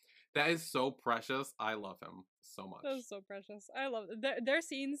like that is so precious. I love him so much. That was so precious. I love it. Their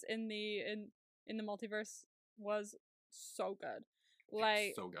scenes in the multiverse was so good.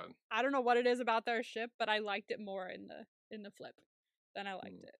 Like so good. I don't know what it is about their ship, but I liked it more in the flip than I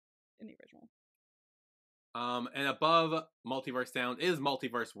liked it in the original. And above Multiverse Sound is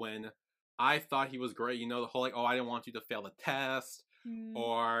Multiverse Win. I thought he was great. You know, the whole like, oh, I didn't want you to fail the test.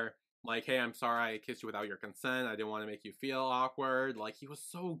 Or like, hey, I'm sorry I kissed you without your consent. I didn't want to make you feel awkward. Like, he was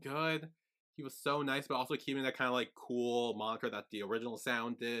so good. He was so nice, but also keeping that kind of like cool moniker that the original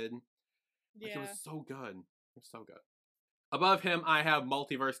Sound did. Like, it was so good. It was so good. Above him, I have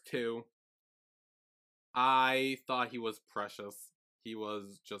Multiverse 2. I thought he was precious. He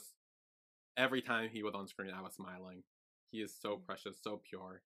was just... Every time he was on screen, I was smiling. He is so precious, so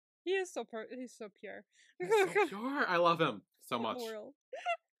pure. He is so pure. He's so pure. I love him so much. World.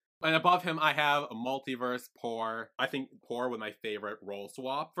 And above him, I have a Multiverse Poor. I think Poor was my favorite role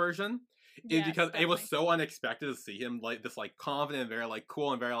swap version. Is because definitely. It was so unexpected to see him like this, like confident, very like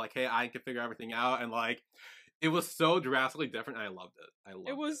cool, and very like, hey, I can figure everything out, and like it was so drastically different. And I loved it.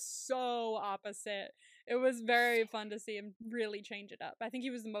 It was so opposite. It was very fun to see him really change it up. I think he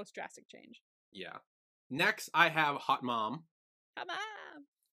was the most drastic change. Yeah. Next, I have Hot Mom. Hot Mom.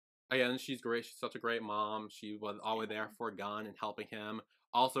 Again, she's great. She's such a great mom. She was always there for Gunn and helping him.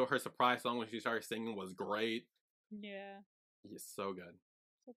 Also, her surprise song when she started singing was great. Yeah. He's so good.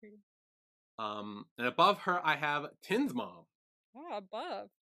 So pretty. And above her, I have Tin's mom. Oh, above.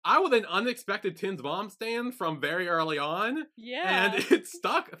 I was an unexpected Tin's mom stand from very early on. Yeah. And it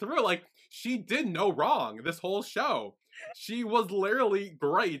stuck through. Like, she did no wrong this whole show. She was literally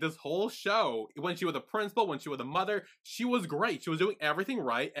great this whole show. When she was a principal, when she was a mother, she was great. She was doing everything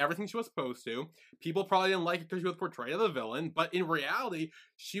right, everything she was supposed to. People probably didn't like it because she was portrayed as a villain, but in reality,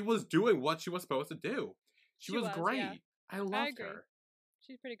 she was doing what she was supposed to do. She was great. Yeah. I loved her.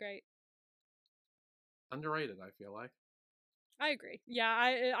 She's pretty great. Underrated, I feel like. I agree.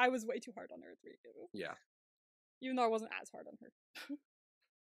 Yeah, I was way too hard on her too. Yeah. Even though I wasn't as hard on her.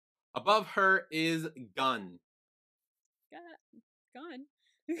 Above her is Gun. Gun?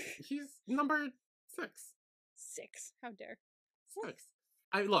 He's number 6. 6. How dare. 6.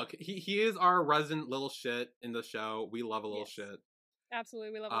 Look, he is our resident little shit in the show. We love a little shit.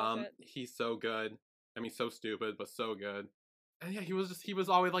 Absolutely, we love a little shit. He's so good. I mean, so stupid, but so good. And yeah, he was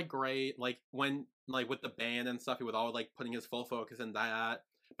always like great. Like when like with the band and stuff, he was always like putting his full focus in that.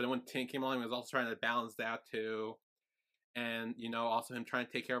 But then when Tink came along, he was also trying to balance that too. And you know, also him trying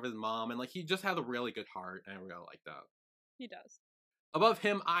to take care of his mom, and like he just has a really good heart, and I really like that. He does. Above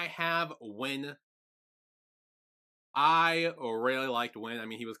him, I have Win. I really liked Win. I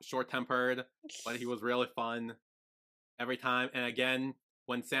mean, he was short-tempered, but he was really fun every time. And again,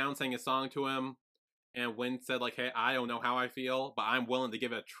 when Sound sang a song to him, and Win said like, "Hey, I don't know how I feel, but I'm willing to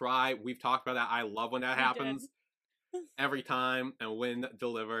give it a try." We've talked about that. I love when that happens every time, and Win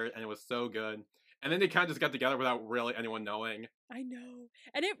delivered, and it was so good. And then they kind of just got together without really anyone knowing. I know.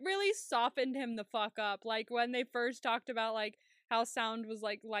 And it really softened him the fuck up. Like, when they first talked about, like, how Sound was,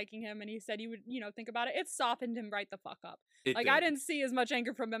 like, liking him, and he said he would, you know, think about it, it softened him right the fuck up. I didn't see as much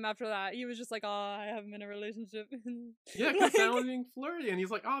anger from him after that. He was just like, oh, I haven't been in a relationship. Yeah, because Sound was being flirty, and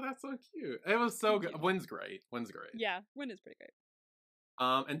he's like, oh, that's so cute. It was so good. Win's great. Win's great. Yeah, Win is pretty great.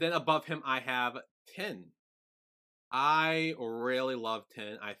 And then above him, I have Tin. I really love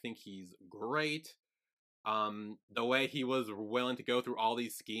Tin. I think he's great. The way he was willing to go through all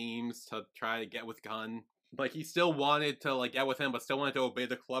these schemes to try to get with Gun. Like, he still wanted to, like, get with him, but still wanted to obey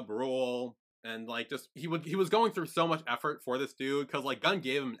the club rule. And, like, just, he was going through so much effort for this dude, because, like, Gun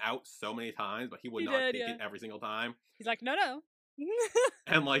gave him out so many times, but he would not take it every single time. He's like, no.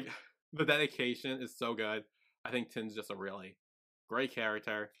 And, like, the dedication is so good. I think Tin's just a really great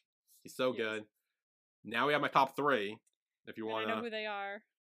character. He's so good. Now we have my top 3, if you want to. I know who they are.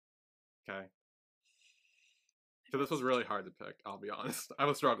 Okay. So this was really hard to pick, I'll be honest. I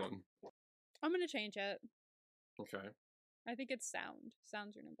was struggling. I'm gonna change it. Okay. I think it's Sound.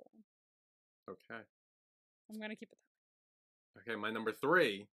 Sound's your number 1. Okay. I'm gonna keep it that way. Okay, my number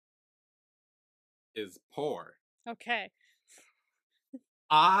 3 is Poor. Okay.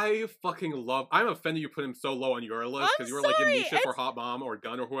 I fucking love... I'm offended you put him so low on your list, because you were like, give me shit for Hot Mom or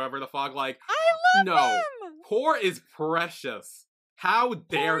Gun or whoever the fuck. Like, I love him! Poor is precious. How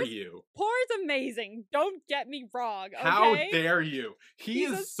dare you? Poor is amazing. Don't get me wrong, okay? How dare you?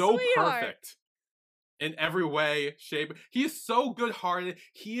 He's is so sweetheart. Perfect. In every way, shape. He is so good-hearted.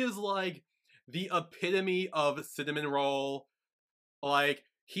 He is, like, the epitome of cinnamon roll. Like,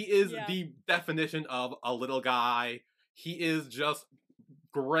 he is the definition of a little guy. He is just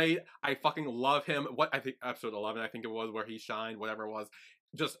great. I fucking love him. What, I think, episode 11, I think it was, where he shined, whatever it was.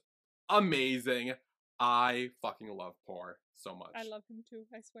 Just amazing. I fucking love Poor so much. I love him too,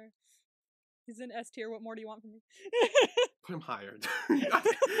 I swear. He's in S tier. What more do you want from me? Put him higher.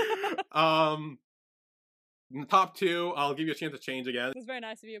 In the top 2, I'll give you a chance to change again. It was very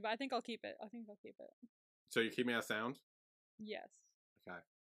nice of you, but I think I'll keep it. So you're keeping that Sound? Yes. Okay.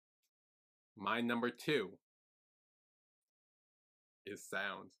 My number 2 is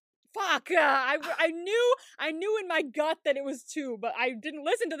Sound. Fuck! I knew in my gut that it was 2, but I didn't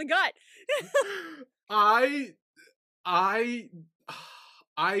listen to the gut. I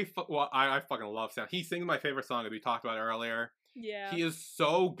fucking love Sound. He sings my favorite song that we talked about earlier. Yeah. He is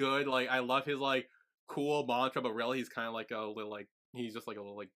so good. Like, I love his, like, cool mantra, but really he's kind of like a little, like, he's just like a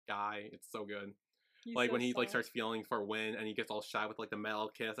little, like, guy. It's so good. He's like, so when he, like, starts feeling for Win, and he gets all shy with, like, the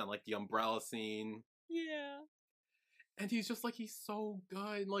metal kiss and, like, the umbrella scene. Yeah. And he's just, like, he's so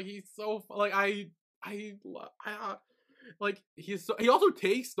good. Like, he's so, like, like, he also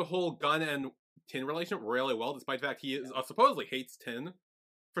takes the whole Gun and Tin relationship really well, despite the fact he is supposedly hates Tin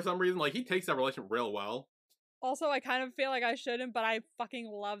for some reason. Like, he takes that relationship real well. Also, I kind of feel like I shouldn't, but I fucking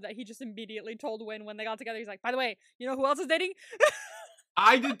love that he just immediately told Win when they got together. He's like, by the way, you know who else is dating?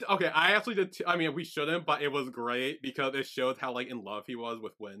 I did. Okay, I actually did. I mean, we shouldn't, but it was great because it showed how, like, in love he was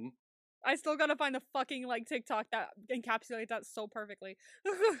with Win. I still gotta find the fucking, like, TikTok that encapsulates that so perfectly.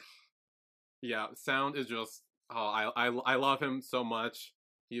 Yeah, Sound is just... Oh, I love him so much.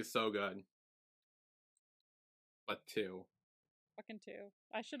 He is so good. But 2. Fucking 2.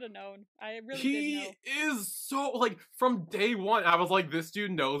 I should have known. I really did know. He is so... Like, from day 1, I was like, this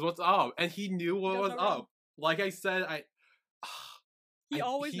dude knows what's up. And he knew what was up. Like I said, He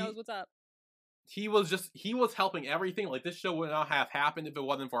always knows what's up. He was helping everything. Like, this show would not have happened if it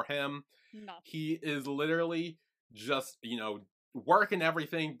wasn't for him. No. He is literally just, you know, working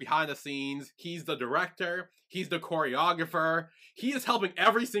everything behind the scenes. He's the director. He's the choreographer. He is helping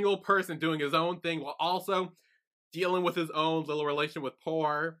every single person doing his own thing while also dealing with his own little relationship with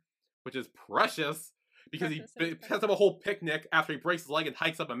Poor, which is precious because he sets up a whole picnic after he breaks his leg and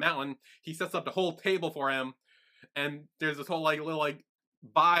hikes up a mountain. He sets up the whole table for him, and there's this whole like little like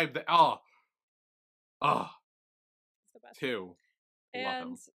vibe that two. And love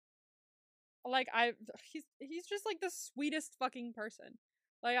him. Like he's just like the sweetest fucking person.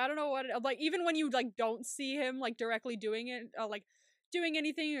 Like I don't know what like even when you like don't see him like directly doing it like doing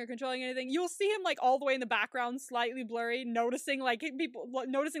anything or controlling anything, you'll see him like all the way in the background, slightly blurry, noticing like people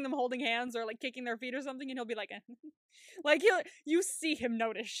noticing them holding hands or like kicking their feet or something, and he'll be like like you see him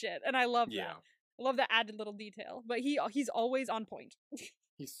notice shit, and I love that. I love that added little detail. But he's always on point.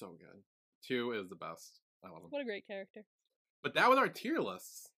 He's so good. 2 is the best. I love him. What a great character. But that was our tier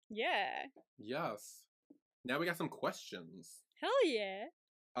lists. Yeah. Yes. Now we got some questions. Hell yeah.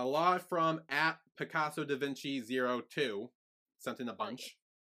 A lot from at Picasso Da Vinci 02 sent in a bunch.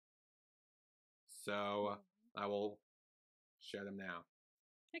 So I will share them now.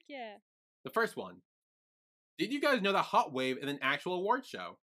 Heck yeah. The first one. Did you guys know that Hot Wave is an actual award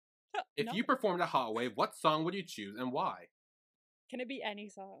show? If you performed at Hot Wave, what song would you choose and why? Can it be any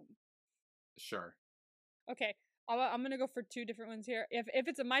song? Sure. Okay. I'm gonna go for 2 different ones here. If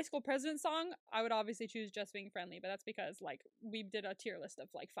it's a My School President song, I would obviously choose Just Being Friendly, but that's because like we did a tier list of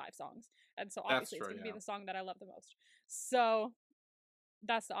like 5 songs, and so obviously it's gonna be the song that I love the most. So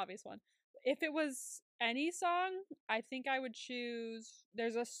that's the obvious one. If it was any song, I think I would choose.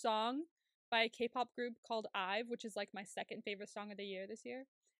 There's a song by a K-pop group called IVE, which is like my second favorite song of the year this year,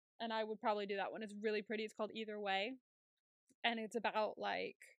 and I would probably do that one. It's really pretty. It's called Either Way, and it's about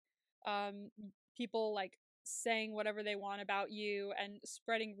like people like saying whatever they want about you and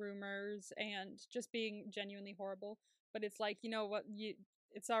spreading rumors and just being genuinely horrible. But it's like, you know what,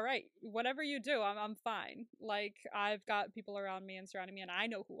 it's all right. Whatever you do, I'm fine. Like I've got people around me and surrounding me, and I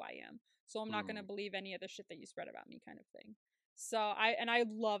know who I am, so I'm not gonna believe any of the shit that you spread about me, kind of thing. So I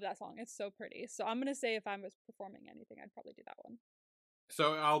love that song. It's so pretty. So I'm gonna say if I was performing anything, I'd probably do that one.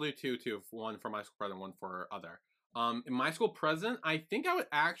 So I'll do two. One for My School President, one for other. In My School President, I think I would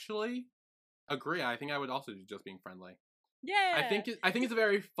actually agree. I think I would also do Just Being Friendly. Yeah. I think it's a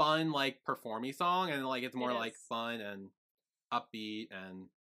very fun, like, performy song, and like it's more like fun and upbeat, and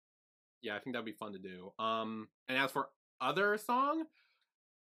yeah, I think that'd be fun to do. And as for other song,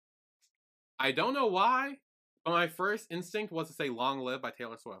 I don't know why, but my first instinct was to say Long Live by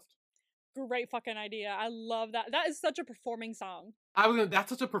Taylor Swift. Great fucking idea. I love that. That is such a performing song. That's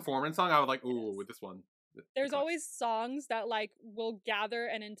such a performance song. I was like, ooh, with this one. There's always songs that like will gather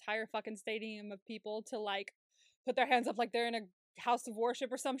an entire fucking stadium of people to like put their hands up like they're in a house of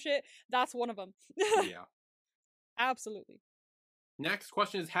worship or some shit. That's one of them. Yeah. Absolutely. Next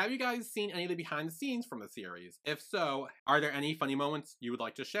question is, have you guys seen any of the behind the scenes from the series? If so, are there any funny moments you would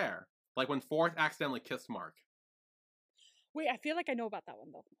like to share? Like when Forth accidentally kissed Mark. Wait, I feel like I know about that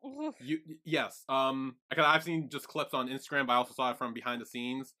one though. Yes. Because I've seen just clips on Instagram, but I also saw it from behind the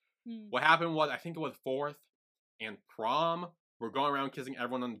scenes. What happened was, I think it was Forth and Prom were going around kissing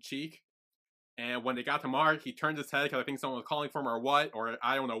everyone on the cheek. And when they got to Mark, he turned his head because I think someone was calling for him or what, or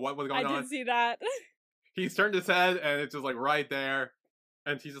I don't know what was going on. I did see that. He's turned his head and it's just like right there.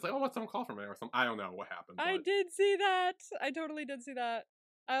 And he's just like, oh, what's someone call from me or something? I don't know what happened. I did see that. I totally did see that.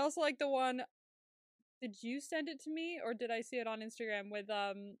 I also like the one, did you send it to me or did I see it on Instagram with,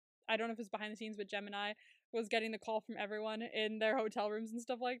 I don't know if it's behind the scenes, but Gemini was getting the call from everyone in their hotel rooms and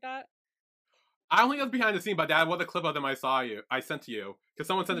stuff like that. I don't think that's behind the scene, but that was a clip of them I sent to you because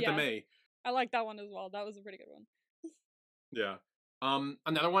someone sent it to me. I like that one as well. That was a pretty good one. Yeah.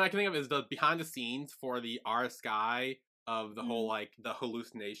 Another one I can think of is the behind the scenes for the R Sky of the whole like the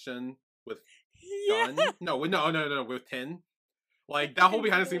hallucination with Gun. No, with Tin. Like that whole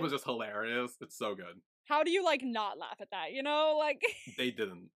behind the scene was just hilarious. It's so good. How do you like not laugh at that? You know, like they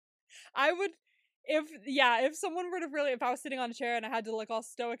didn't. I would. If someone were to really, if I was sitting on a chair and I had to look all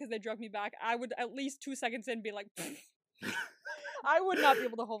stoic as they drug me back, I would at least 2 seconds in be like, I would not be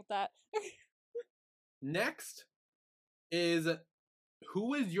able to hold that. Next is,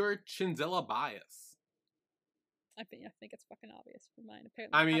 who is your Chinzilla bias? I think it's fucking obvious for mine.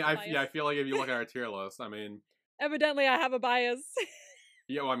 Apparently, I mean, I feel like if you look at our tier list, I mean, evidently I have a bias.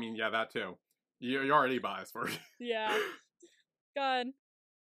 Yeah, well, I mean, yeah, that too. You're already biased for it. Yeah. God.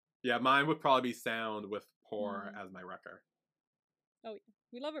 Yeah, mine would probably be Sound with Poor as my wrecker. Oh, yeah.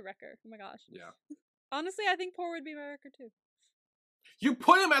 We love a wrecker. Oh my gosh. Yeah. Honestly, I think Poor would be my wrecker too. You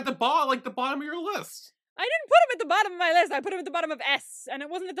put him at the bottom, like the bottom of your list. I didn't put him at the bottom of my list. I put him at the bottom of S, and it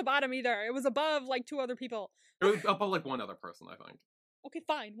wasn't at the bottom either. It was above like 2 other people. It was above like one other person, I think. Okay,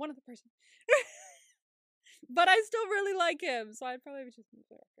 fine, one other person. But I still really like him, so I'd probably be just my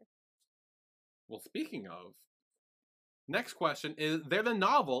wrecker. Well, speaking of, Next question is, they're the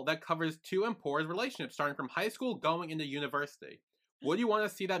novel that covers Tu and Por's relationship starting from high school going into university. Would you want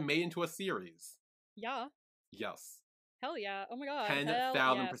to see that made into a series? Yeah. Yes. Hell yeah. Oh my god.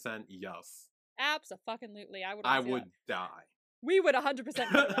 10,000% yes. Abso-fucking-lutely. I would die. We would 100% do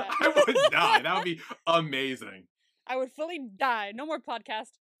that. I would die. That would be amazing. I would fully die. No more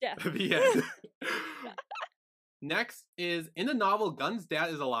podcast. Death. The end. Next is, in the novel, Gun's dad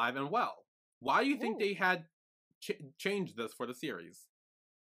is alive and well. Why do you think they had changed this for the series?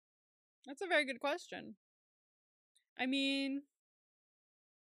 That's a very good question. I mean,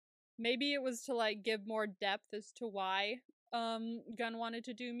 maybe it was to like give more depth as to why Gun wanted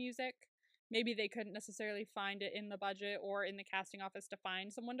to do music. Maybe they couldn't necessarily find it in the budget or in the casting office to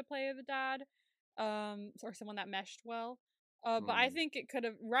find someone to play the dad, or someone that meshed well. But I think it could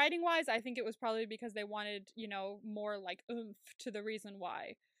have, writing wise, I think it was probably because they wanted, more like oomph to the reason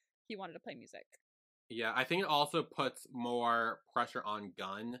why he wanted to play music. Yeah, I think it also puts more pressure on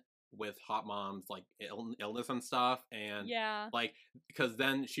Gun with Hot Mom's like illness and stuff, and like, because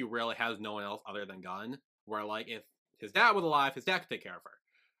then she really has no one else other than Gun. Where like, if his dad was alive, his dad could take care of her.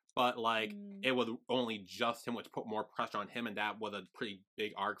 But like, it was only just him, which put more pressure on him, and that was a pretty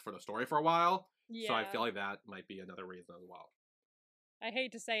big arc for the story for a while. Yeah. So I feel like that might be another reason as well. I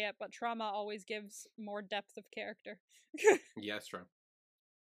hate to say it, but trauma always gives more depth of character. Yeah, it's true.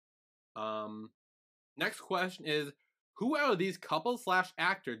 Next question is, who out of these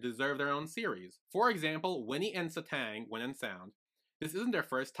couple/actors deserve their own series? For example, Winnie and Satang, Win and Sound. This isn't their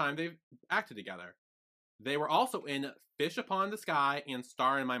first time they've acted together. They were also in Fish Upon the Sky and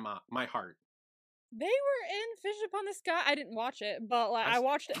Star in My Heart. They were in Fish Upon the Sky. I didn't watch it, but like I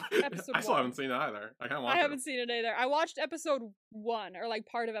watched episode 1. I still haven't seen it either. I haven't seen it either. I watched episode 1, or like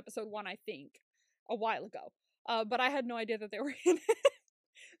part of episode 1, I think, a while ago. But I had no idea that they were in it.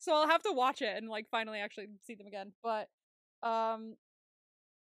 So I'll have to watch it and like finally actually see them again. But yeah,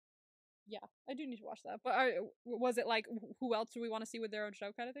 I do need to watch that. But was it like, who else do we want to see with their own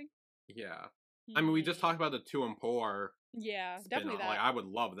show kind of thing? Yeah. I mean, we just talked about the Tu and Por. Yeah, definitely that. Like, I would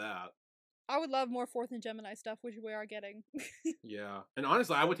love that. I would love more Fourth and Gemini stuff, which we are getting. Yeah. And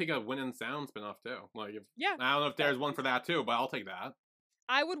honestly, I would take a Win and Sound spinoff too. Like, I don't know if there's one for that too, but I'll take that.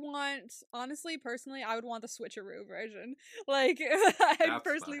 I would want, honestly, personally, I would want the switcheroo version. Like,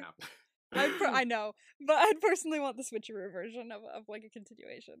 I know, but I'd personally want the switcheroo version of like a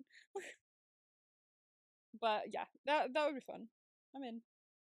continuation. But yeah, that would be fun. I'm in.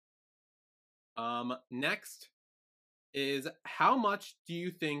 Next is, how much do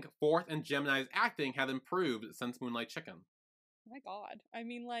you think Fourth and Gemini's acting have improved since Moonlight Chicken? Oh my god. I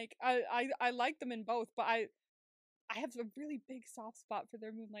mean, like, I like them in both, but I have a really big soft spot for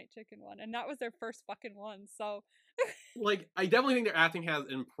their Moonlight Chicken one, and that was their first fucking one, so... Like, I definitely think their acting has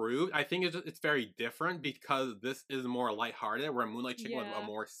improved. I think it's very different because this is more lighthearted, where Moonlight Chicken was a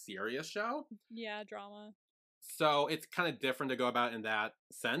more serious show. Yeah, drama. So it's kind of different to go about in that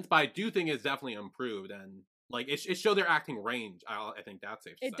sense, but I do think it's definitely improved, and like it showed their acting range. I think that's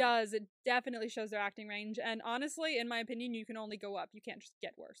safe to say. It does. It definitely shows their acting range, and honestly, in my opinion, you can only go up. You can't just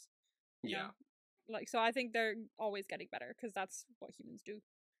get worse. You know? Like, so I think they're always getting better, because that's what humans do.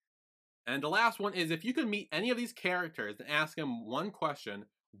 And the last one is, if you could meet any of these characters and ask them one question,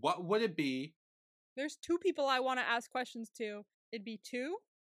 what would it be? There's 2 people I want to ask questions to. It'd be 2.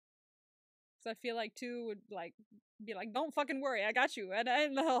 So I feel like 2 would like be like, don't fucking worry, I got you, and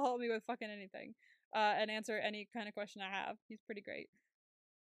he'll help me with fucking anything, and answer any kind of question I have. He's pretty great.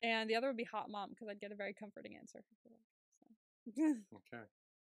 And the other would be Hot Mom, because I'd get a very comforting answer. So. Okay.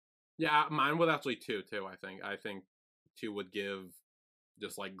 Yeah, mine was actually 2 too. I think 2 would give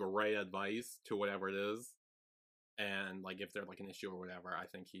just like great advice to whatever it is, and like if there's like an issue or whatever, I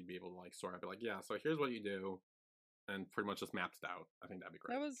think he'd be able to like sort of be like, yeah, so here's what you do, and pretty much just maps it out. I think that'd be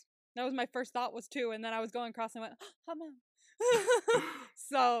great. That was my first thought, was 2, and then I was going across and I went, Hot Mom.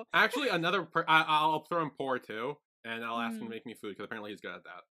 So actually, I'll throw him Por too, and I'll ask him to make me food, because apparently he's good at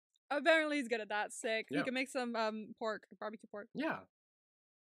that. Apparently he's good at that. Sick. Yeah. He can make some barbecue pork. Yeah.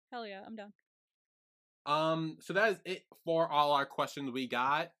 Hell yeah, I'm down. So that is it for all our questions we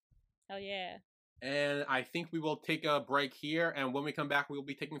got. Hell yeah. And I think we will take a break here, and when we come back, we will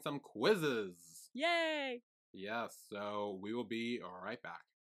be taking some quizzes. Yay! Yes, so we will be right back.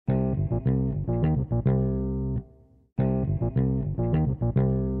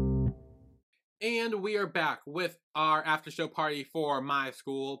 And we are back with our after show party for My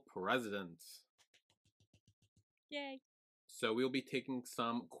School President. Yay. So we'll be taking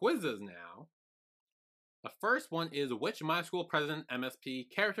some quizzes now. The first one is, which My School President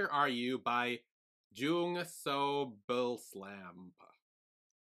MSP character are you, by Jung So Bill Slam.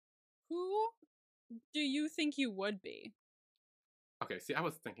 Who do you think you would be? Okay, see, I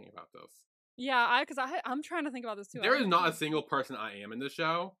was thinking about this. Yeah, I'm trying to think about this too. There is not a single person I am in this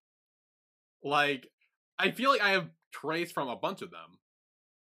show. Like, I feel like I have traits from a bunch of them.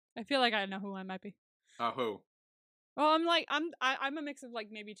 I feel like I know who I might be. Who? Well, I'm a mix of like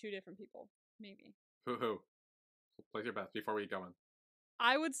maybe 2 different people, maybe. Who? Place your bets before we go in.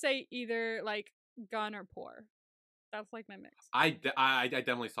 I would say either like Gun or Poor. That's like my mix. I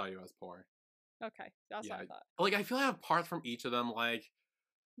definitely saw you as Poor. Okay, that's what I thought. Like, I feel I have parts from each of them. Like,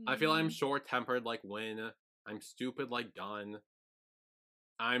 I feel I'm short-tempered like Win. I'm stupid like Gun.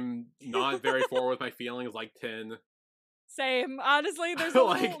 I'm not very forward with my feelings like Tin. Same. Honestly, there's a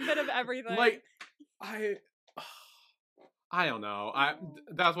little bit of everything. Like, I don't know.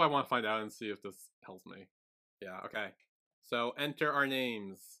 That's why I want to find out and see if this helps me. Yeah, okay. So, enter our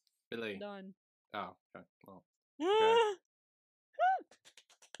names. Billy. Done. Oh, okay. Well, okay.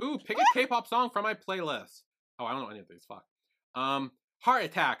 Ooh, pick a K-pop song from my playlist. Oh, I don't know any of these. Fuck. Heart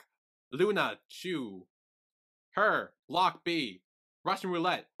Attack, Luna, Chu, Her, Block B, Russian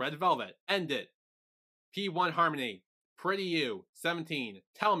Roulette, Red Velvet, End It, P1 Harmony, Pretty You, 17,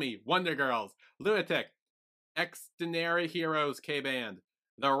 Tell Me, Wonder Girls, Lunatic, Extraordinary Heroes K-Band,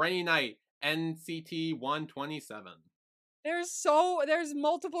 The Rainy Night, NCT 127. There's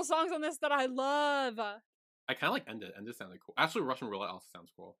multiple songs on this that I love. I kind of like End It. End It sounded cool. Actually, Russian Roulette also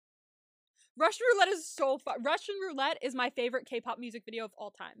sounds cool. Russian Roulette is so fun. Russian Roulette is my favorite K-pop music video of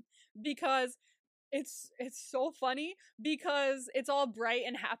all time because it's so funny because it's all bright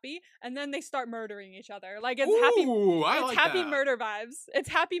and happy, and then they start murdering each other. Like it's happy murder vibes. It's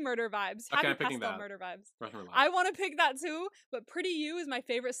happy murder vibes. Okay, happy pastel murder vibes. I want to pick that too, but Pretty You is my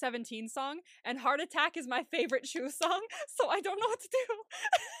favorite 17 song, and Heart Attack is my favorite Chu song. So I don't know what to do.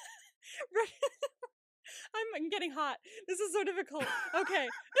 I'm getting hot. This is so difficult. Okay.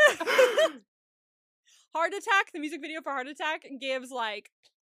 Heart Attack, the music video for Heart Attack gives like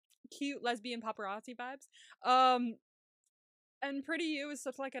cute lesbian paparazzi vibes. And Pretty You is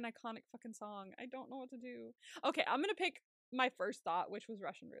such like an iconic fucking song. I don't know what to do. Okay, I'm gonna pick my first thought, which was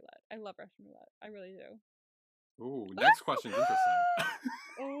Russian Roulette. I love Russian Roulette. I really do. Ooh, next question's interesting.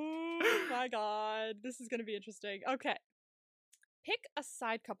 Oh my god. This is gonna be interesting. Okay. Pick a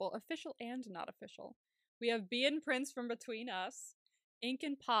side couple, official and not official. We have B and Prince from Between Us, Ink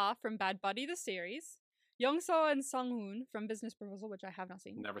and Pa from Bad Buddy the series, Youngso and Sunghoon from Business Proposal, which I have not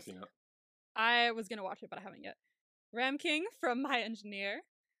seen. Never seen it. I was gonna watch it, but I haven't yet. Ram King from My Engineer.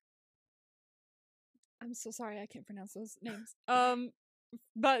 I'm so sorry, I can't pronounce those names.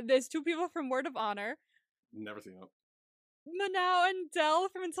 But there's 2 people from Word of Honor. Never seen it. Manao and Dell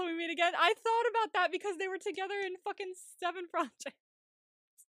from Until We Meet Again. I thought about that because they were together in fucking 7 projects.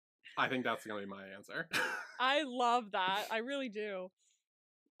 I think that's gonna be my answer. I love that. I really do.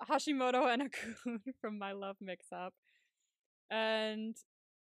 Hashimoto and Akun from My Love Mix-Up. And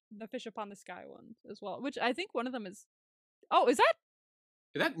the Fish Upon the Sky one as well. Which I think one of them is... Oh, is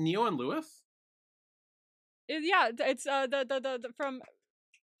that Neo and Lewis? Yeah, it's the from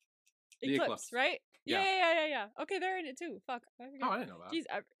Eclipse, right? Yeah. Okay, they're in it too. Fuck. I didn't know that. Jeez,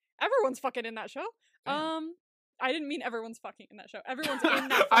 everyone's fucking in that show. Damn. I didn't mean everyone's fucking in that show. Everyone's in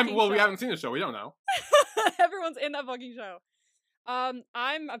that fucking show. We haven't seen the show. We don't know. Everyone's in that fucking show.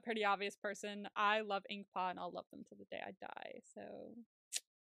 I'm a pretty obvious person. I love Inkpa, and I'll love them till the day I die. So,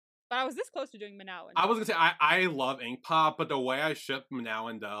 but I was this close to doing Manao. I was gonna say I love Inkpa, but the way I shipped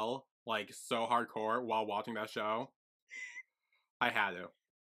Manao and Dell like so hardcore while watching that show, I had to.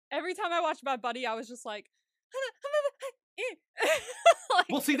 Every time I watched Bad Buddy, I was just like, like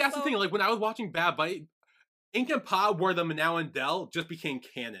well, see, that's the thing. Like when I was watching Bad Buddy, Ink and Pa were the Manao and Dell just became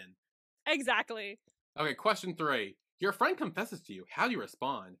canon. Exactly. Okay, question 3. Your friend confesses to you. How do you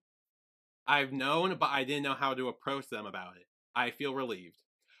respond? I've known, but I didn't know how to approach them about it. I feel relieved.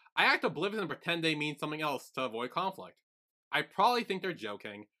 I act oblivious and pretend they mean something else to avoid conflict. I probably think they're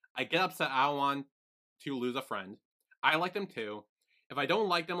joking. I get upset. I don't want to lose a friend. I like them too. If I don't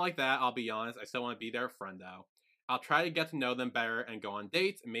like them like that, I'll be honest, I still want to be their friend though. I'll try to get to know them better and go on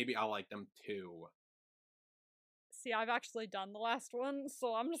dates, and maybe I'll like them too. See, I've actually done the last one,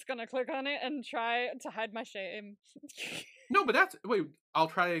 so I'm just gonna click on it and try to hide my shame. No, but I'll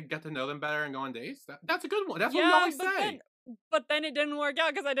try to get to know them better and go on dates? That's a good one. That's what we always say. But then it didn't work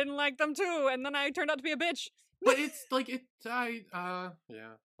out because I didn't like them too, and then I turned out to be a bitch. But it's like,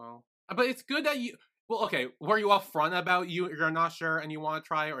 well. But it's good that you, well, okay, were you upfront about you're not sure and you want to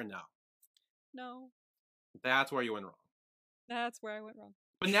try it or no? No. That's where you went wrong. That's where I went wrong.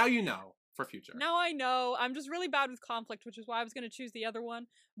 But now you know. for future. Now I know. I'm just really bad with conflict, which is why I was going to choose the other one.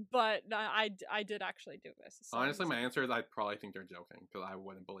 But I did actually do this. So honestly, my answer is I probably think they're joking because I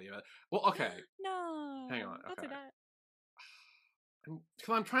wouldn't believe it. Well, okay. No. Hang on. Don't Okay. do that.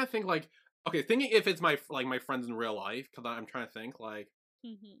 Because I'm trying to think, like, okay, thinking if it's my friends in real life, because I'm trying to think, like,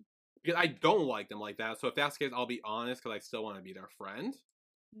 because I don't like them like that. So if that's the case, I'll be honest because I still want to be their friend.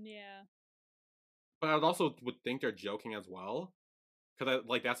 Yeah. But I also would think they're joking as well. Because,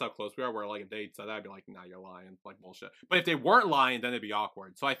 like, that's how close we are, where, like, if they said that, I'd be like, nah, you're lying. Like, bullshit. But if they weren't lying, then it'd be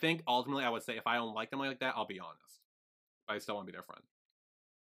awkward. So I think, ultimately, I would say if I don't like them like that, I'll be honest. But I still want to be their friend.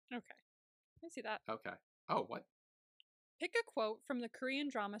 Okay. I see that. Okay. Oh, what? Pick a quote from the Korean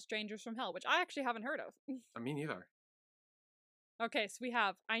drama Strangers from Hell, which I actually haven't heard of. Me neither. Okay, so we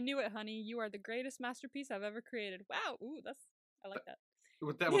have, I knew it, honey. You are the greatest masterpiece I've ever created. Wow. Ooh, I like that.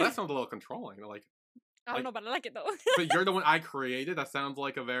 Well, that sounds a little controlling. Like, I don't know, but I like it, though. But you're the one I created? That sounds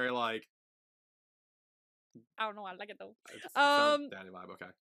like a very, like... I don't know, I like it, though. Daddy vibe, okay.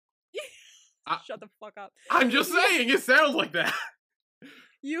 Shut the fuck up. I'm just saying, it sounds like that.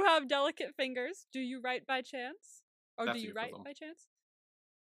 You have delicate fingers. Do you write by chance? Or That's do you euphemism. write by chance?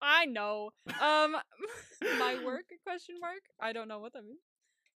 I know. My work, question mark? I don't know what that means.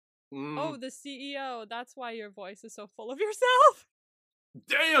 Oh, the CEO. That's why your voice is so full of yourself.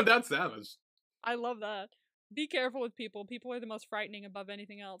 Damn, that's savage. I love that. Be careful with people. People are the most frightening above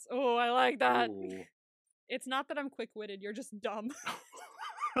anything else. Oh, I like that. Ooh. It's not that I'm quick-witted. You're just dumb.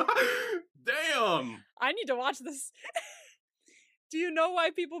 Damn. I need to watch this. Do you know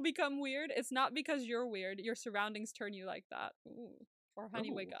why people become weird? It's not because you're weird. Your surroundings turn you like that. Ooh. Or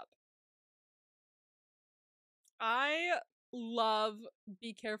honey, wake up. I love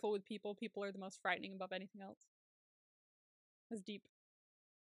be careful with people. People are the most frightening above anything else. It's deep.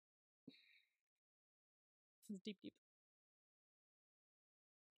 It's deep, deep.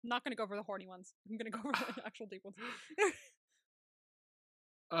 I'm not gonna go for the horny ones. I'm gonna go for the actual deep ones.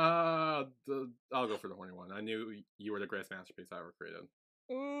 I'll go for the horny one. I knew you were the greatest masterpiece I ever created.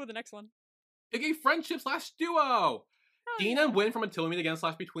 Ooh, the next one. Biggie friendship / duo. Dean and Win from Until We Meet Again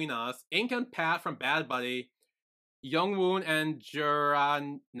 / Between Us. Ink and Pat from Bad Buddy. Youngwoon and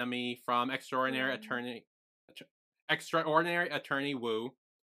Juranami from Extraordinary Attorney Woo.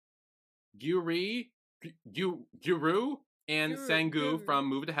 Guru and Sangu from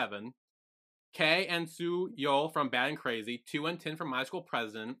Move to Heaven. Kay and Soo Yeol from Bad and Crazy. Tu and Tin from My School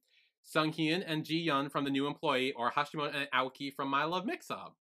President. Sung Hyun and Ji Yun from The New Employee, or Hashimoto and Aoki from My Love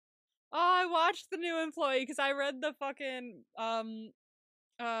Mix-Up. Oh, I watched The New Employee because I read the fucking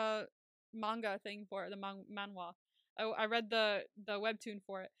manga thing for it, the manhwa. I read the webtoon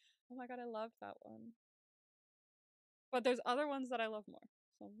for it. Oh my god, I love that one. But there's other ones that I love more.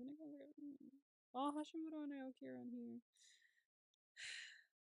 So I'm gonna go. Oh, Hashimoto and Aoki are on here.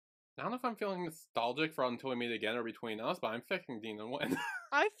 I don't know if I'm feeling nostalgic for Until We Meet Again or Between Us, but I'm picking Dean and Win.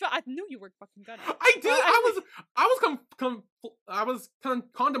 I knew you were fucking good. I did. I was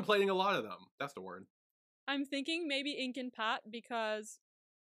contemplating a lot of them. That's the word. I'm thinking maybe Ink and Pat because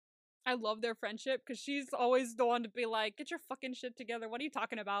I love their friendship. Because she's always the one to be like, "Get your fucking shit together. What are you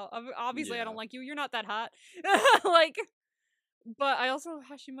talking about? Obviously, I don't like you. You're not that hot." Like, but I also love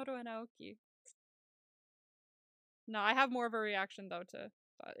Hashimoto and Aoki. No, I have more of a reaction though to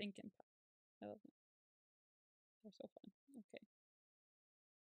Ink and Pat. I love them. They're so fun. Okay.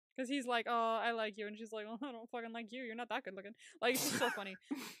 Because he's like, "Oh, I like you," and she's like, "Oh, I don't fucking like you. You're not that good looking." Like, it's just so funny.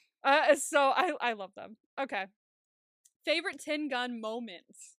 So I love them. Okay. Favorite Tin Gun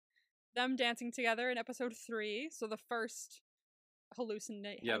moments. Them dancing together in episode 3. So the first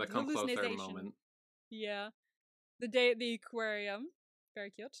hallucination. Yeah, the come closer moment. Yeah. The day at the aquarium. Very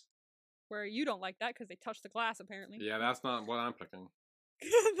cute. Where you don't like that because they touched the glass, apparently. Yeah, that's not what I'm picking.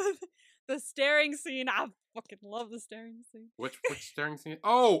 The staring scene. I fucking love the staring scene. Which staring scene?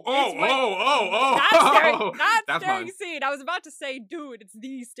 Oh! That staring scene. I was about to say, dude, it's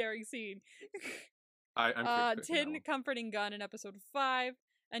the staring scene. I'm Tin comforting Gun in episode 5,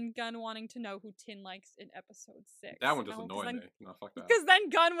 and Gun wanting to know who Tin likes in episode 6. That one just annoyed me. No, fuck that. Because then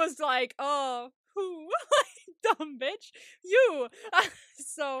Gun was like, "Oh, who? Dumb bitch. You!"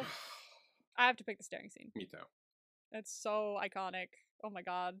 So, I have to pick the staring scene. Me too. It's so iconic. Oh my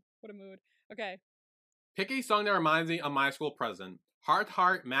god. What a mood. Okay. Pick a song that reminds me of My School President.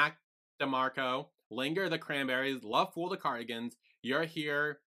 Heart, Mac DeMarco. Linger, The Cranberries. Love Fool, The Cardigans. You're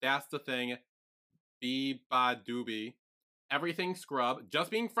Here, That's the Thing. Be Ba Doobie. Everything Scrub. Just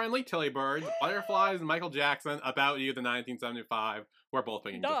Being Friendly, Tilly Birds. Butterflies, Michael Jackson. About You, the 1975. We're both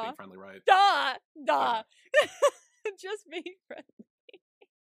picking Just Being Friendly, right? Duh! Okay. Just Being Friendly.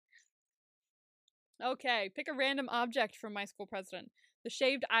 Okay, pick a random object from My School President. The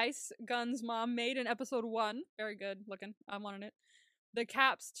shaved ice Gun's mom made in episode 1. Very good looking. I'm wanting it. The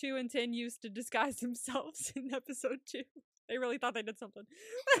caps 2 and Tin used to disguise themselves in episode 2. They really thought they did something.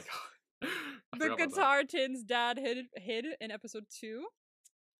 Oh my God. The guitar Tin's dad hid in episode 2.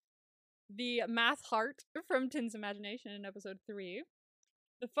 The math heart from Tin's imagination in episode 3.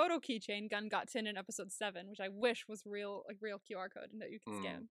 The photo keychain Gun got Tin in episode 7, which I wish was real QR code and that you can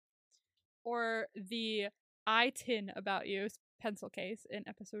scan. Or the I Tin About You pencil case in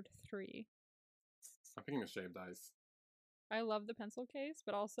episode 3. I'm thinking of shaved ice. I love the pencil case,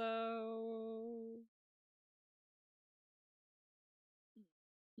 but also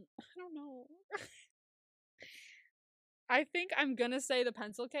I don't know. I think I'm gonna say the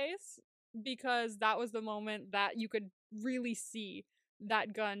pencil case because that was the moment that you could really see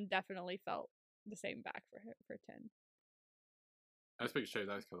that Gun definitely felt the same back for Tin. I just picked shaved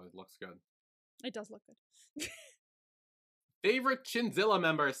ice because it looks good. It does look good. Favorite Chinzilla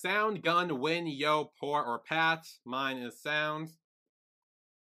member: Sound, Gun, Win, Yo, Poor, or Pat? Mine is Sound.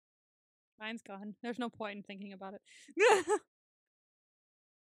 Mine's Gun. There's no point in thinking about it.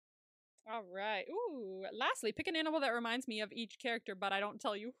 All right. Ooh. Lastly, pick an animal that reminds me of each character, but I don't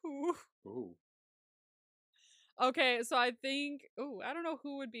tell you who. Ooh. Okay, so I think. Ooh, I don't know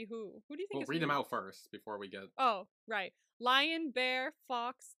who would be who. Who do you think? We'll read them out first before we get. Oh, right. Lion, bear,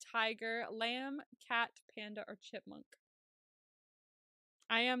 fox, tiger, lamb, cat, panda, or chipmunk.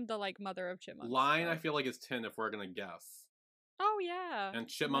 I am the mother of chipmunks. Lion, so. I feel like is Tin if we're gonna guess. Oh yeah. And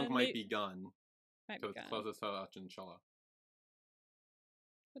chipmunk might be Gun. Might be Gun. It's closest to a chinchilla.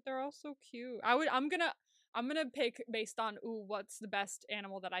 But they're all so cute. I'm gonna pick based on what's the best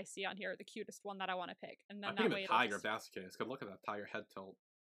animal that I see on here, the cutest one that I want to pick, and then I think the tiger basket case. Cause look at that tiger head tilt.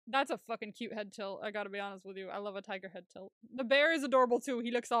 That's a fucking cute head tilt. I gotta be honest with you. I love a tiger head tilt. The bear is adorable too.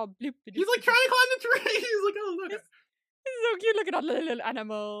 He looks all bloop. He's like trying to climb the tree. He's like, oh look. He's so cute. Look at all the little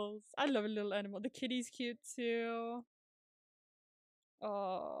animals. I love a little animal. The kitty's cute too.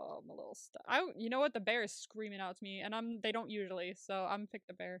 Oh, my little stuff. You know what? The bear is screaming out to me, and they don't usually, so I'm pick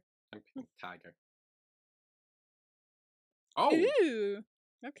the bear. I'm picking tiger. Oh. Ooh.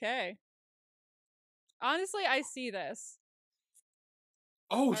 Okay. Honestly, I see this.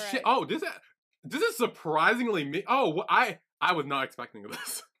 Oh all shit! Right. Oh, this is surprisingly me. Oh, I was not expecting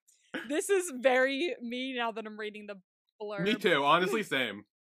this. This is very me now that I'm reading the blurb. Me too. Honestly, same.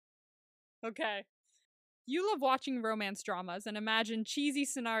 Okay. You love watching romance dramas and imagine cheesy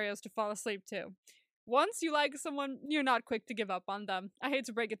scenarios to fall asleep to. Once you like someone, you're not quick to give up on them. I hate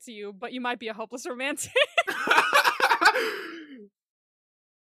to break it to you, but you might be a hopeless romantic. It's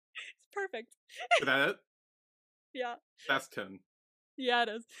perfect. Is that it? Yeah. That's 10. Yeah, it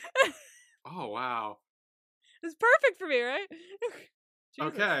is. Oh, wow. It's perfect for me, right?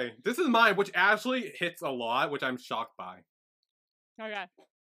 Okay, this is mine, which actually hits a lot, which I'm shocked by. Okay.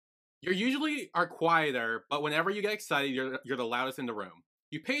 You usually are quieter, but whenever you get excited, you're the loudest in the room.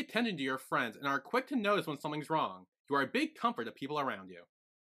 You pay attention to your friends and are quick to notice when something's wrong. You are a big comfort to people around you.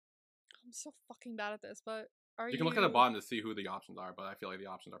 I'm so fucking bad at this, but you can look at the bottom to see who the options are, but I feel like the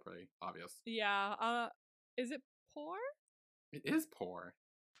options are pretty obvious. Yeah. Is it poor? It is poor.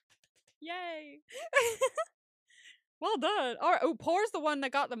 Yay. Well done. Oh, Poor's the one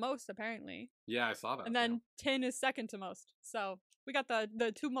that got the most, apparently. Yeah, I saw that. And then Tin is second to most. So we got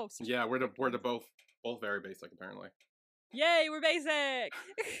the two most. Yeah, we're the both very basic, apparently. Yay, we're basic.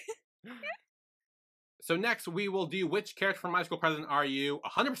 So next we will do which character from My School President are you?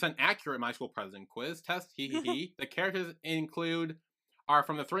 100% accurate My School President quiz test. He. The characters are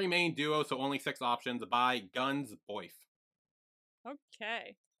from the 3 main duos, so only 6 options by Gun's Boyf.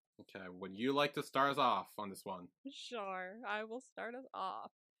 Okay. Okay, would you like to start us off on this one? Sure, I will start us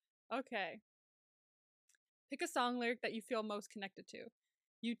off. Okay. Pick a song lyric that you feel most connected to.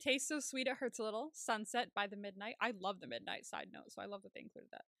 You taste so sweet it hurts a little. Sunset by The Midnight. I love The Midnight, side note, so I love that they included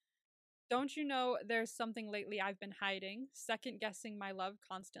that. Don't you know there's something lately I've been hiding? Second guessing my love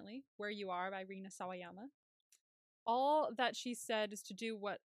constantly. Where You Are by Rina Sawayama. All that she said is to do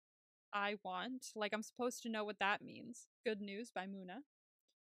what I want. Like I'm supposed to know what that means. Good News by Muna.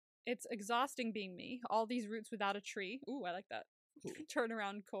 It's exhausting being me. All these roots without a tree. Ooh, I like that.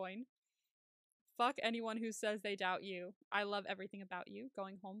 Turnaround coin. Fuck anyone who says they doubt you. I love everything about you.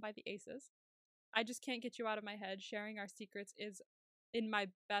 Going Home by the Aces. I just can't get you out of my head. Sharing our secrets is in my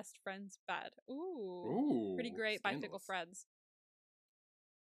best friend's bed. Ooh. Pretty Great scandalous. By Fickle Friends.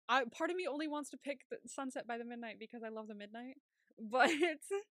 Part of me only wants to pick the Sunset by The Midnight because I love The Midnight. But it's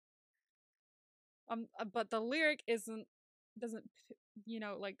but the lyric doesn't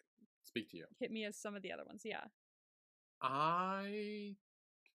speak to you. Hit me as some of the other ones, yeah. I'm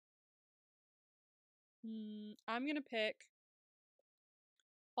gonna pick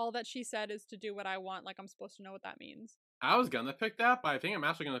all that she said is to do what I want, like I'm supposed to know what that means. I was gonna pick that, but I think I'm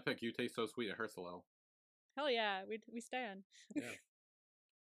actually gonna pick You Taste So Sweet at Hersalo. Hell yeah, we stand. Yeah.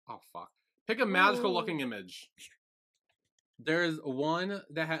 Oh fuck. Pick a magical looking image. There's one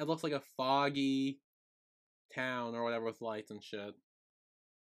that it looks like a foggy town or whatever with lights and shit.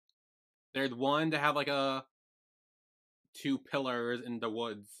 There's one that have like a 2 pillars in the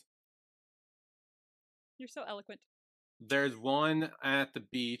woods. You're so eloquent. There's one at the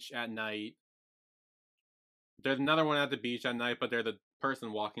beach at night. There's another one at the beach at night, but they're the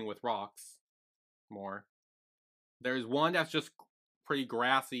person walking with rocks. More. There's one that's just pretty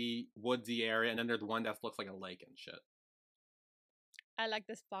grassy, woodsy area, and then there's one that looks like a lake and shit. I like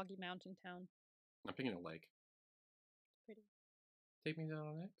this foggy mountain town. I'm picking a lake. Pretty. Take me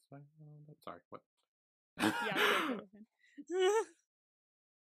down next. Sorry, what? Yeah.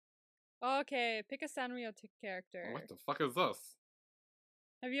 Okay, pick a Sanrio character. What the fuck is this?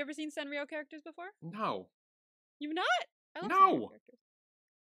 Have you ever seen Sanrio characters before? No. You've not? I love Sanrio characters.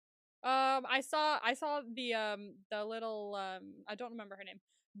 I saw the little I don't remember her name,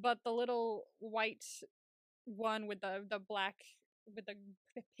 but the little white one with the black with the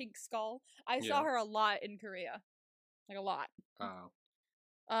pink skull. I saw her a lot in Korea, like a lot. Oh.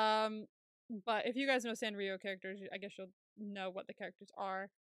 But if you guys know Sanrio characters, I guess you'll know what the characters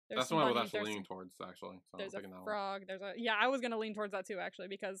are. That's the one I was actually leaning towards, actually. So there's a frog. I was gonna lean towards that too, actually,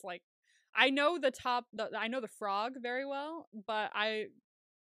 because like I know I know the frog very well, but I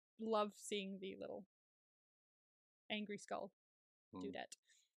love seeing the little angry skull dudette.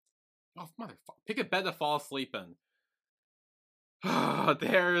 Oh motherfucker! Pick a bed to fall asleep in.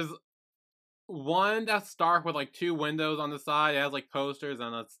 There's one that's dark with like 2 windows on the side. It has like posters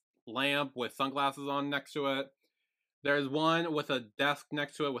and a lamp with sunglasses on next to it. There's one with a desk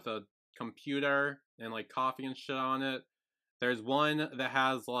next to it with a computer and like coffee and shit on it. There's one that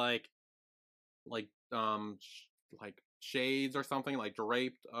has like shades or something like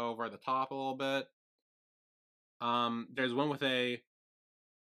draped over the top a little bit. There's one with a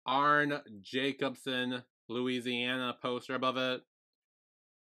Arn Jacobson, Louisiana poster above it.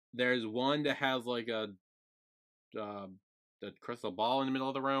 There's one that has like the crystal ball in the middle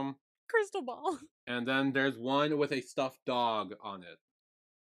of the room. Crystal ball. And then there's one with a stuffed dog on it.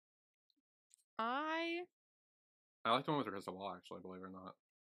 I like the one with the crystal ball, actually, believe it or not.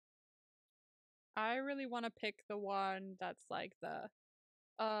 I really want to pick the one that's like the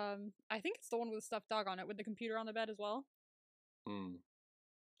I think it's the one with the stuffed dog on it with the computer on the bed as well.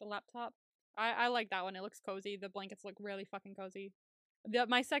 The laptop. I like that one. It looks cozy. The blankets look really fucking cozy.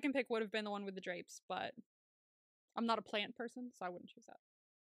 My second pick would have been the one with the drapes, but I'm not a plant person, so I wouldn't choose that.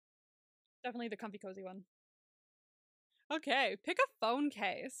 Definitely the comfy cozy one. Okay, pick a phone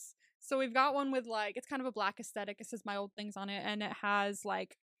case. So we've got one with like, it's kind of a black aesthetic. It says My Old Things on it, and it has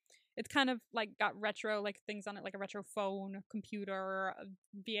like, it's kind of like got retro like things on it, like a retro phone, computer,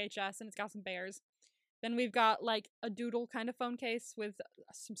 VHS, and it's got some bears. Then we've got like a doodle kind of phone case with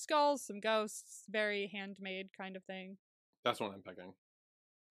some skulls, some ghosts, very handmade kind of thing. That's what I'm picking.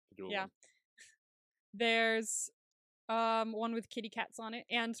 The doodle one. There's one with kitty cats on it,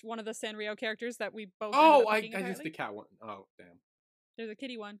 and one of the Sanrio characters that we both. Oh, I used the cat one. Oh, damn. There's a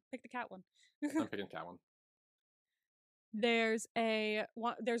kitty one. Pick the cat one. I'm picking cat one. There's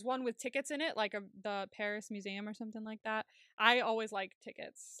one with tickets in it, like the Paris Museum or something like that. I always like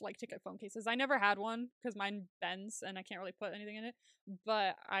tickets, like ticket phone cases. I never had one because mine bends and I can't really put anything in it.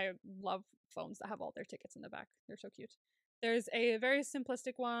 But I love phones that have all their tickets in the back. They're so cute. There's a very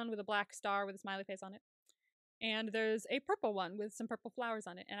simplistic one with a black star with a smiley face on it. And there's a purple one with some purple flowers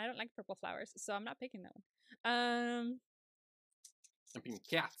on it. And I don't like purple flowers, so I'm not picking that one. I'm picking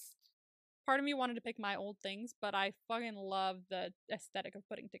cats. Part of me wanted to pick My Old Things, but I fucking love the aesthetic of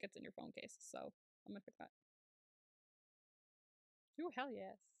putting tickets in your phone case, so I'm gonna pick that. Ooh, hell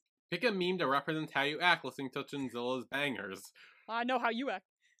yes. Pick a meme that represents how you act listening to Chinzilla's bangers. I know how you act.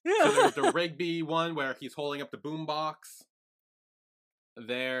 So there's the Rigby one where he's holding up the boombox.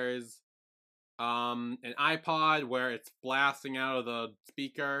 There's an iPod where it's blasting out of the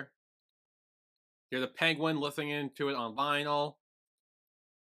speaker. There's a penguin listening to it on vinyl.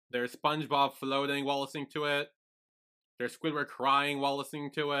 There's SpongeBob floating while listening to it. There's Squidward crying while listening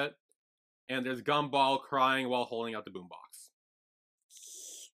to it. And there's Gumball crying while holding out the boombox.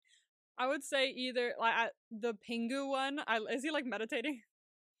 I would say either like the Pingu one. Is he like meditating?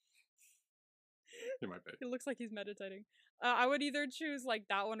 He might be. He looks like he's meditating. I would either choose like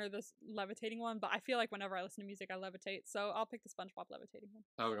that one or this levitating one, but I feel like whenever I listen to music, I levitate. So I'll pick the SpongeBob levitating one.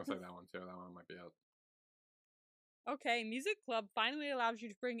 I was gonna say that one too. That one might be it. Okay, Music Club finally allows you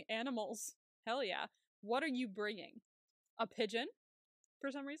to bring animals. Hell yeah. What are you bringing? A pigeon?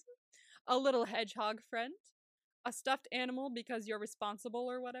 for some reason. A little hedgehog friend. A stuffed animal because you're responsible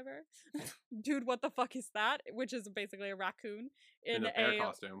or whatever. Dude, what the fuck is that? Which is basically a raccoon in a bear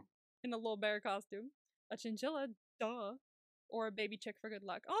costume. In a little bear costume. A chinchilla, duh. Or a baby chick for good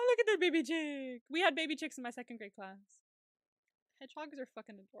luck. Oh, look at that baby chick! We had baby chicks in my 2nd grade class. Hedgehogs are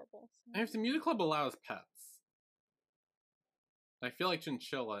fucking adorable. So. And if the music club allows pets, I feel like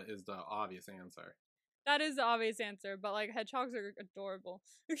chinchilla is the obvious answer. That is the obvious answer, but like hedgehogs are adorable.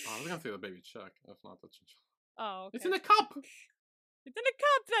 I was gonna say the baby chick, if not the chinchilla. Oh, okay. It's in a cup! It's in a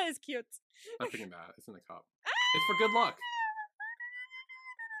cup! That is cute. I'm thinking that. It's in a cup. It's for good luck.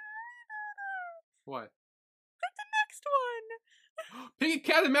 What? What's the next one? Piggy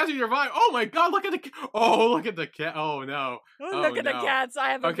cat and Master Your Vibe. Oh my god, look at the look at the cat. Oh no. Look at the cats. I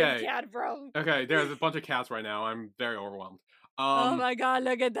have a big cat, bro. Okay, there's a bunch of cats right now. I'm very overwhelmed. Oh my god,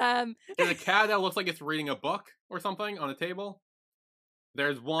 look at them. There's a cat that looks like it's reading a book or something on a table.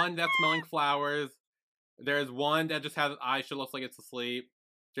 There's one that's smelling flowers. There's one that just has eyes that looks like it's asleep.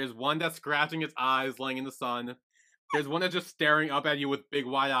 There's one that's scratching its eyes laying in the sun. There's one that's just staring up at you with big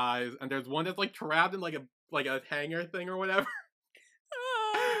wide eyes. And there's one that's like trapped in like a hanger thing or whatever.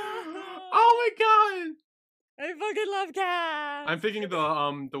 Oh my god! I fucking love cats. I'm thinking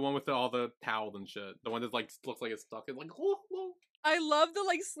the one with all the towels and shit. The one that like looks like it's stuck. It's like I love the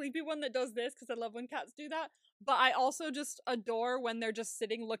like sleepy one that does this because I love when cats do that. But I also just adore when they're just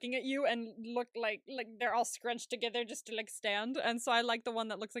sitting looking at you and look like they're all scrunched together just to like stand. And so I like the one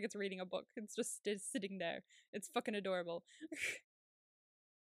that looks like it's reading a book. It's just sitting there. It's fucking adorable.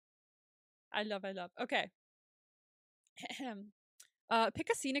 I love. Okay. Pick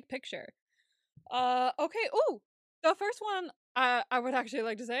a scenic picture. Okay. Oh, the first one I would actually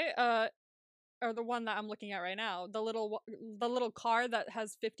like to say, or the one that I'm looking at right now, the little car that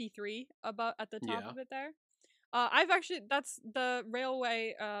has 53 above at the top of it there. That's the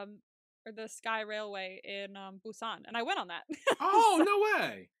railway, or the Sky Railway in Busan, and I went on that. Oh, so, no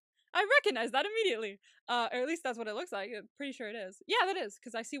way! I recognized that immediately. Or at least that's what it looks like. I'm pretty sure it is. Yeah, that is,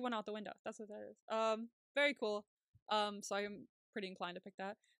 because I see one out the window. That's what that is. Very cool. So I'm pretty inclined to pick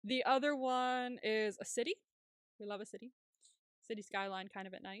that. The other one is a city. We love a city. City skyline kind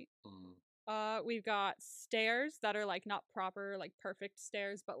of at night. We've got stairs that are like not proper, like perfect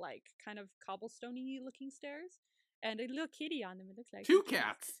stairs, but like kind of cobblestone-y looking stairs. And a little kitty on them, it looks like. 2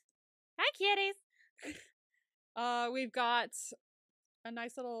 cats! Hi, kitties! We've got a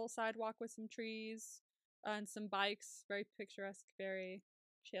nice little sidewalk with some trees and some bikes. Very picturesque, very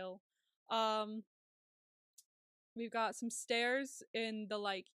chill. We've got some stairs in the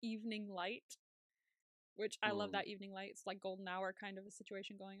like evening light, which I love that evening light. It's like golden hour kind of a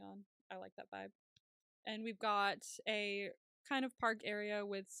situation going on. I like that vibe. And we've got a kind of park area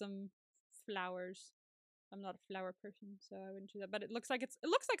with some flowers. I'm not a flower person, so I wouldn't do that. But it looks like it's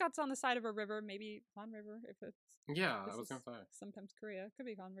on the side of a river, maybe Han River, if it's I was gonna say. Sometimes Korea. Could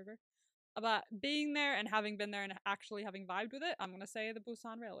be Han River. But being there and having been there and actually having vibed with it, I'm gonna say the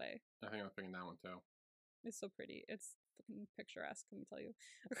Busan Railway. I think I'm picking that one too. It's so pretty. It's fucking picturesque, let me tell you.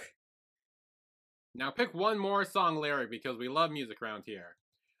 Now pick one more song lyric because we love music around here.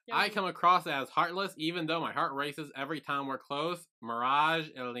 Yeah, I come across as heartless even though my heart races every time we're close. Mirage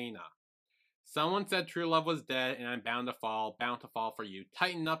Elena. Someone said true love was dead and I'm bound to fall for you.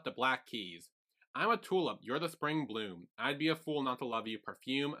 Tighten up the black keys. I'm a tulip, you're the spring bloom. I'd be a fool not to love you.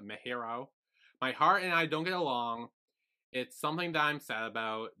 Perfume, Mahiro. My heart and I don't get along. It's something that I'm sad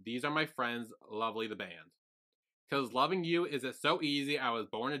about. These are my friends, Lovely the band. Cause loving you is so easy, I was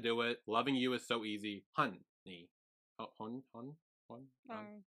born to do it. Loving you is so easy. Honey. Oh, hun?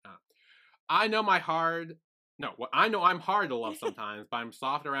 I know I'm hard to love sometimes, but I'm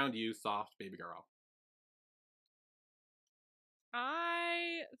soft around you, soft baby girl.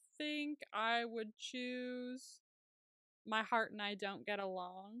 I think I would choose my heart and I don't get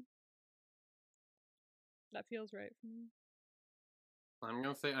along. That feels right for me. I'm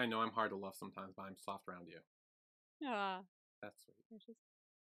gonna say I know I'm hard to love sometimes, but I'm soft around you. Ah. That's sweet.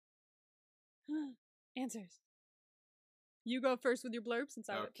 Answers. You go first with your blurb since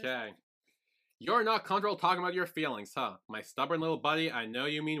I went first. Okay. You're not comfortable talking about your feelings, huh? My stubborn little buddy, I know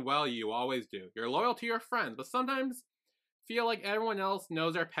you mean well, you always do. You're loyal to your friends, but sometimes feel like everyone else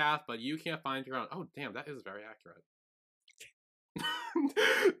knows their path, but you can't find your own. Oh, damn, that is very accurate.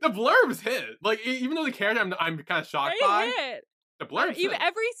 The blurbs hit. Like, even though the character I'm kind of shocked by. Hit. The blurbs hit.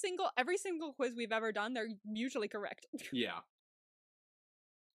 Every single quiz we've ever done, they're usually correct. Yeah.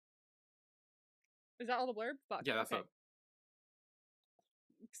 Is that all the blurb? Fuck. Yeah, that's okay.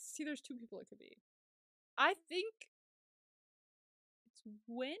 See, there's 2 people it could be. I think it's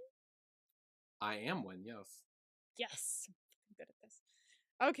Win. I am Win, yes. Yes. I'm good at this.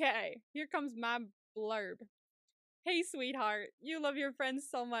 Okay, here comes my blurb. Hey, sweetheart, you love your friends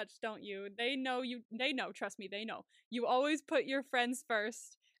so much, don't you? They know, trust me, they know. You always put your friends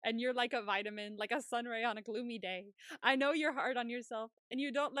first, and you're like a vitamin, like a sun ray on a gloomy day. I know you're hard on yourself, and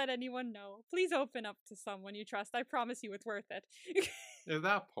you don't let anyone know. Please open up to someone you trust. I promise you it's worth it. Is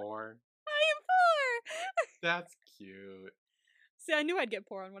that poor? I am poor! That's cute. See, I knew I'd get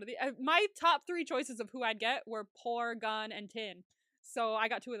poor on one of these. My top 3 choices of who I'd get were poor, gun, and tin. So I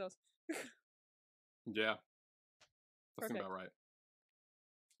got 2 of those. Yeah. That Perfect. seems about right.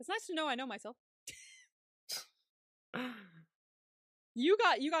 It's nice to know I know myself. You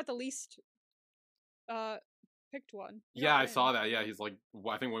got the least picked one. Yeah, I saw that. Yeah, he's like,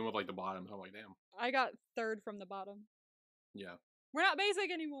 I think Win with like the bottom. I'm like, damn. I got 3rd from the bottom. Yeah. We're not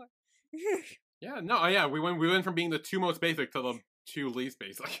basic anymore. Yeah, no, yeah, we went from being the 2 most basic to the 2 least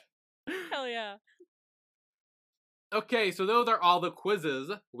basic. Hell yeah. Okay, so those are all the quizzes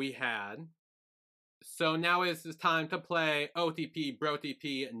we had. So now it's time to play OTP, Bro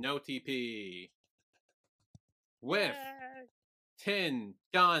TP, No TP. With Tin,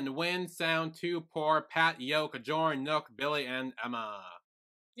 Gun, Win, Sound, 2, Poor, Pat, Yoke, Jorn, Nook, Billy, and Emma.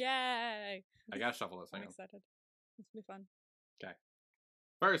 Yay! I gotta shuffle this. I'm excited. This will be fun. Okay.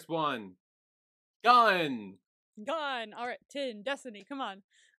 First one. Gun! Gun! Alright, Tin, Destiny, come on.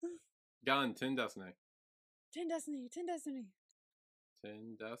 Gun, Tin, Destiny. Tin Destiny, Tin Destiny.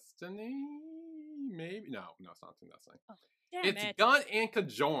 Tin Destiny? Maybe? No, it's not Tin Destiny. Oh, damn it's it. Gun and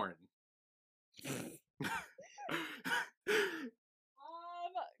Kajorn.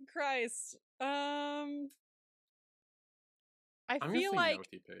 Christ. I I'm feel like no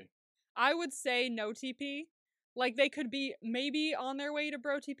TP. I would say no TP. Like they could be maybe on their way to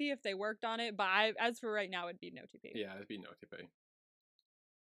Bro TP if they worked on it, but as for right now, it'd be no TP. Yeah, it'd be no TP.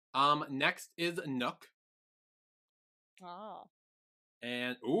 Next is Nook. Ah.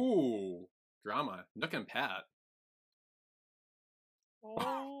 And ooh, drama. Nook and Pat.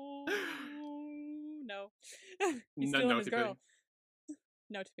 Oh no. He's no stealing his TP. girl.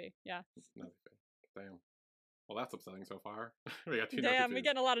 No TP, yeah. No TP. Damn. Well, that's upsetting so far. We got 2 Damn, no we're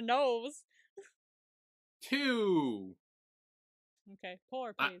getting a lot of no's. 2. Okay,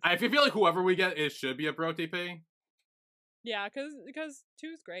 poor, please. I feel like whoever we get, it should be a Bro TP. Yeah, because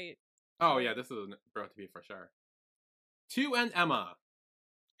 2's great. Oh yeah, this is a Bro TP for sure. 2 and Emma.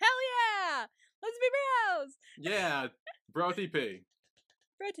 Hell yeah! Let's be bros! Yeah, Bro TP.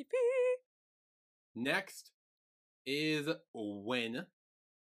 Bro TP! Next is Win.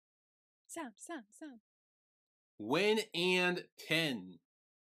 Sound. Win and Tin.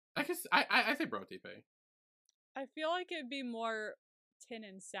 I guess I say Bro TP. I feel like it'd be more Tin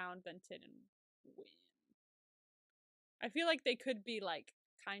and Sound than Tin and Win. I feel like they could be like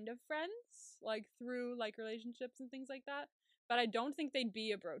kind of friends, like through like relationships and things like that. But I don't think they'd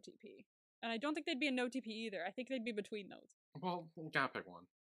be a Bro TP. And I don't think they'd be a no TP either. I think they'd be between those. Well, you gotta pick one.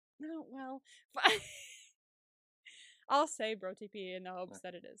 No, well, I'll say Bro TP in the hopes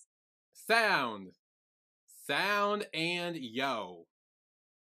that it is. Sound and Yo.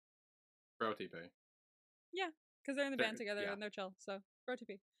 Bro TP. Yeah, because they're in the band together and they're chill. So Bro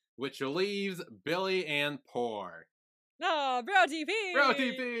TP. Which leaves Billy and Poor. Oh, Bro TP! Bro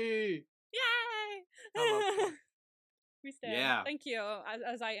TP! Yay! We stand. Yeah. Thank you,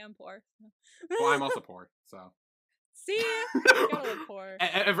 as I am poor. Well, I'm also poor, so. See? You gotta look poor.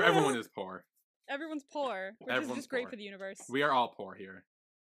 Everyone is poor. Everyone's poor, which is just great for the universe. We are all poor here.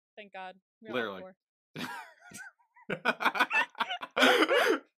 Thank God. Literally.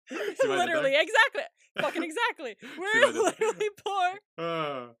 Literally, exactly. Fucking exactly. We're literally poor.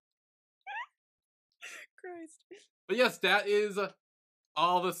 Christ. But yes, that is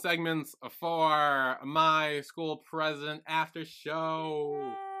all the segments for my school president after show.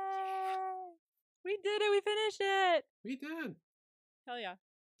 Yay. We did it. We finished it. We did. Hell yeah.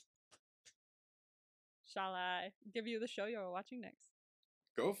 Shall I give you the show you're watching next?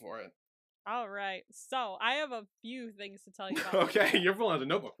 Go for it. All right. So I have a few things to tell you about. Okay, you're pulling out the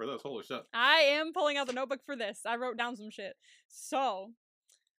notebook for this. Holy shit. I am pulling out the notebook for this. I wrote down some shit. So,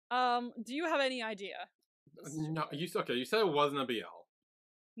 do you have any idea? No, you said it wasn't a BL.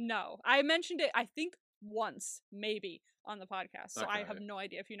 No, I mentioned it, I think, once, maybe, on the podcast. So I have no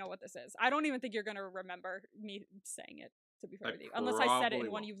idea if you know what this is. I don't even think you're gonna remember me saying it, to be fair with you. Unless I said it in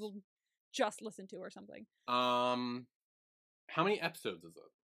one you've just listened to or something. How many episodes is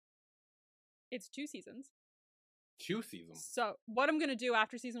it? It's 2 seasons. 2 seasons? So, what I'm gonna do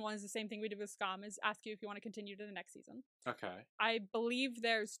after season 1 is the same thing we did with Scum, is ask you if you want to continue to the next season. Okay. I believe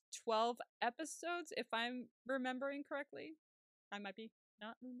there's 12 episodes, if I'm remembering correctly. I might be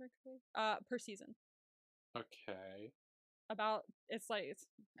not remembering correctly. Per season. Okay.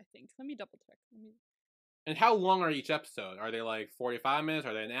 I think. Let me double check. And how long are each episode? Are they like 45 minutes?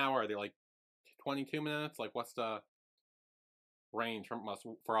 Are they an hour? Are they like 22 minutes? Like, what's the range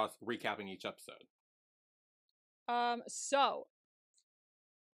for us recapping each episode? So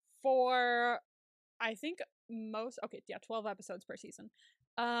for I think 12 episodes per season.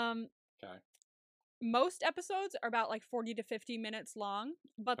 Okay. Most episodes are about like 40 to 50 minutes long,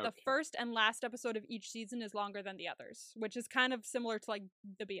 but the first and last episode of each season is longer than the others, which is kind of similar to like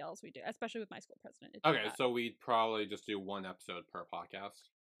the BLs we do, especially with My School President. Okay, so we'd probably just do one episode per podcast?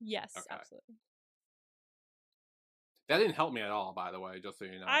 Yes, absolutely. That didn't help me at all, by the way, just so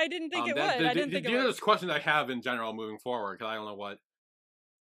you know. I didn't think it would. I didn't think it would. These are questions I have in general moving forward, because I don't know what...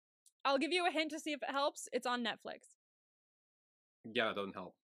 I'll give you a hint to see if it helps. It's on Netflix. Yeah, that doesn't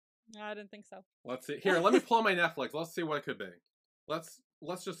help. I didn't think so. Let's see. Here, let me pull up my Netflix. Let's see what it could be. Let's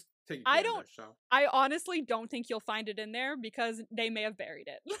just take it. I honestly don't think you'll find it in there because they may have buried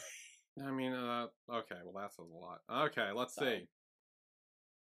it. I mean, okay, well that says a lot. Okay, let's see.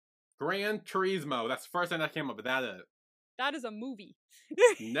 Gran Turismo. That's the first thing that came up, but that is. That is a movie.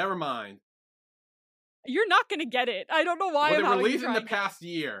 Never mind. You're not gonna get it. I don't know why. Was it released in the past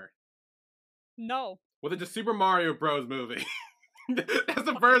year? No. Was it the Super Mario Bros. Movie? That's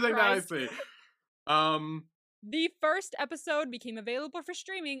the first thing that I see. The first episode became available for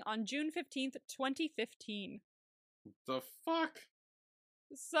streaming on June 15th, 2015. The fuck?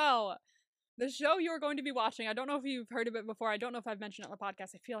 So, the show you're going to be watching, I don't know if you've heard of it before, I don't know if I've mentioned it on the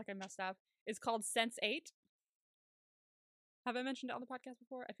podcast, I feel like I must have, is called Sense8. Have I mentioned it on the podcast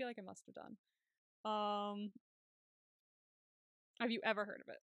before? I feel like I must have done. Have you ever heard of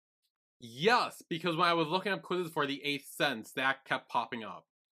it? Yes, because when I was looking up quizzes for the 8th Sense, that kept popping up.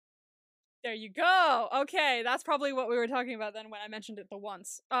 There you go. Okay, that's probably what we were talking about then when I mentioned it the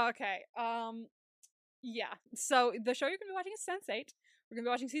once. Okay. Yeah. So the show you're gonna be watching is Sense8. We're gonna be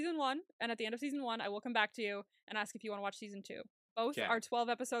watching season 1, and at the end of season 1, I will come back to you and ask if you want to watch season 2. Both are 12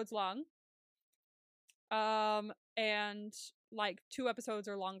 episodes long. And like 2 episodes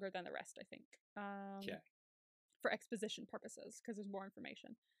are longer than the rest, I think. For exposition purposes, because there's more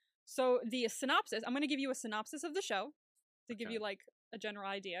information. So the synopsis, I'm going to give you a synopsis of the show to give you like a general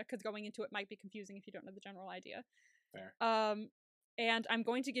idea, because going into it might be confusing if you don't know the general idea. Fair. And I'm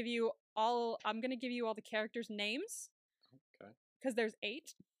going to give you all the characters' names. Okay. Because there's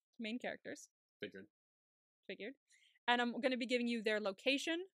 8 main characters. Figured. And I'm going to be giving you their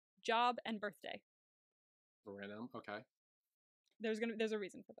location, job, and birthday. Random. Okay. There's a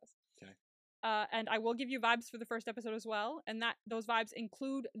reason for this. Okay. And I will give you vibes for the first episode as well, and those vibes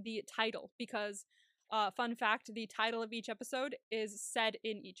include the title, because fun fact, the title of each episode is said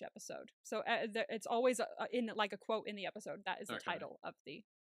in each episode. So it's always in like a quote in the episode. That is the title of the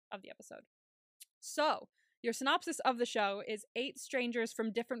episode. So your synopsis of the show is 8 strangers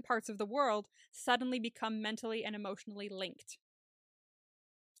from different parts of the world suddenly become mentally and emotionally linked.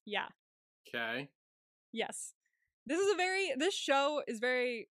 Yeah. Okay. Yes. This show is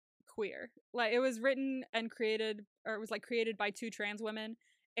very queer. Like, it was written and created, or it was like created by 2 trans women,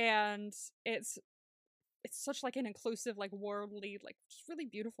 and it's such like an inclusive, like worldly, like just really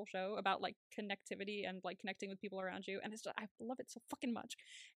beautiful show about like connectivity and like connecting with people around you, and I love it so fucking much.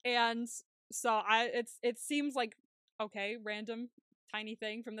 And so it seems like random tiny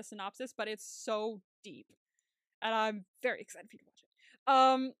thing from the synopsis, but it's so deep, and I'm very excited for you to watch it.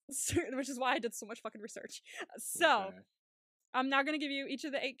 Which is why I did so much fucking research. So I'm now going to give you each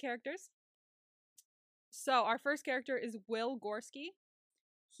of the 8 characters. So our first character is Will Gorski.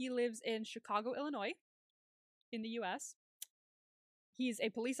 He lives in Chicago, Illinois, in the U.S. He's a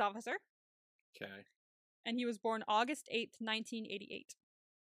police officer. Okay. And he was born August 8th, 1988.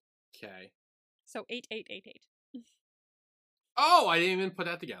 Okay. So 8888. Oh, I didn't even put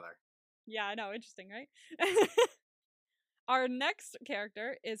that together. Yeah, I know. Interesting, right? Our next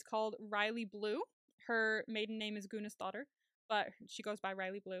character is called Riley Blue. Her maiden name is Guna's daughter, but she goes by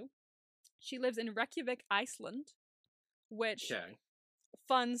Riley Blue. She lives in Reykjavik, Iceland, which,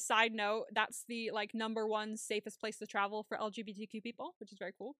 fun side note, that's the like #1 safest place to travel for LGBTQ people, which is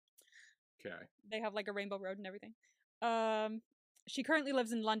very cool. Okay. They have like a rainbow road and everything. She currently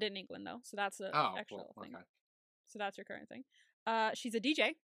lives in London, England, though, so that's an extra thing. Okay. So that's her current thing. She's a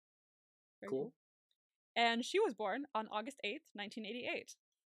DJ. Very cool. And she was born on August 8th, 1988.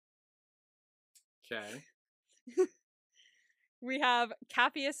 Okay. We have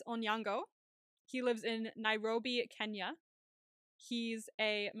Capius Onyango. He lives in Nairobi, Kenya. He's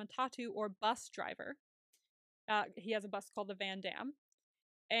a matatu or bus driver. He has a bus called the Van Dam.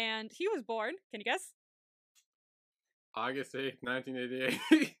 And he was born, can you guess? August 8th, 1988.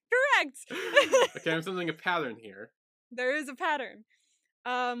 Correct! Okay, I'm sensing a pattern here. There is a pattern.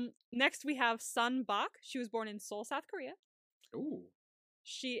 Next we have Sun Bak. She was born in Seoul, South Korea. Ooh.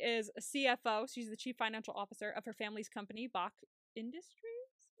 She is a CFO. She's the chief financial officer of her family's company, Bak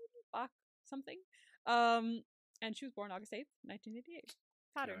Industries, Bak something. And she was born August 8th, 1988.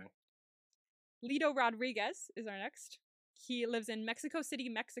 Pattern. Okay. Lido Rodriguez is our next. He lives in Mexico City,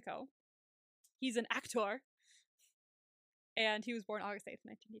 Mexico. He's an actor. And he was born August 8th,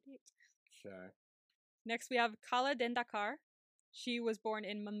 1988. Okay. Next we have Kala Dendakar. She was born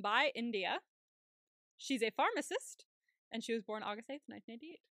in Mumbai, India. She's a pharmacist. And she was born August 8th,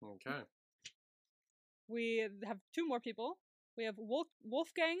 1988. Okay. We have two more people. We have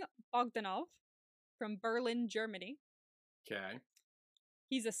Wolfgang Bogdanov from Berlin, Germany. Okay.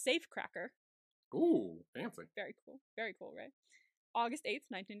 He's a safecracker. Ooh, fancy. Very cool. Very cool, right? August 8th,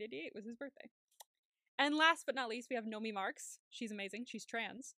 1988 was his birthday. And last but not least, we have Nomi Marks. She's amazing. She's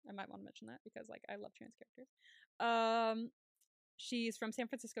trans. I might want to mention that because, like, I love trans characters. She's from San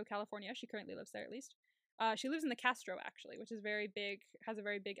Francisco, California. She currently lives there, at least. She lives in the Castro, actually, which is very big, has a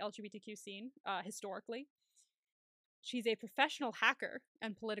very big LGBTQ scene, historically. She's a professional hacker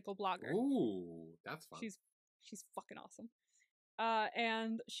and political blogger. Ooh, that's fun. She's fucking awesome.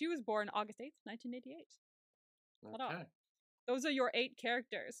 And she was born August 8th, 1988. Okay. Those are your 8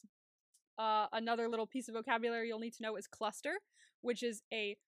 characters. Another little piece of vocabulary you'll need to know is cluster, which is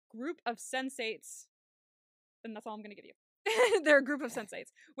a group of sensates. And that's all I'm going to give you. They're a group of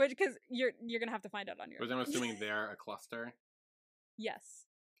sensates, which, because you're gonna have to find out on your own. I'm assuming they're a cluster. Yes,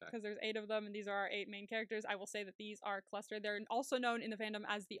 because there's 8 of them, and these are our 8 main characters. I will say that these are cluster. They're also known in the fandom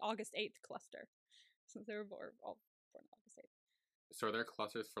as the August 8th cluster, since they were all born August 8th. So are there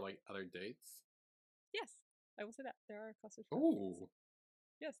clusters for like other dates? Yes, I will say that there are clusters. Ooh.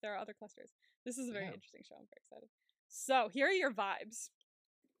 Yes, there are other clusters. This is a very interesting show. I'm very excited. So here are your vibes.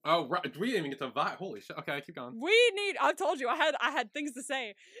 Oh, right. We didn't even get to vibe. Holy shit. Okay, keep going. I told you, I had things to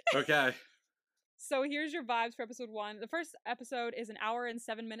say. Okay. So here's your vibes for episode 1. The first episode is an hour and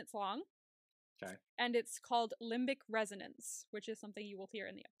 7 minutes long. Okay. And it's called Limbic Resonance, which is something you will hear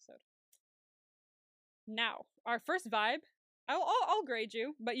in the episode. Now, our first vibe, I'll grade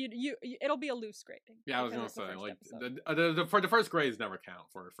you, but it'll be a loose grading. Yeah, I was gonna say, like, for the first grades never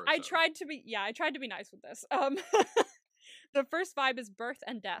count for first. I tried to be nice with this. The first vibe is birth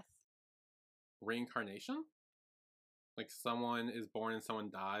and death. Reincarnation? Like someone is born and someone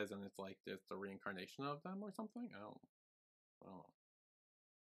dies and it's like it's the reincarnation of them or something? I don't know.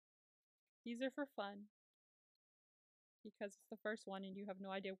 These are for fun. Because it's the first one and you have no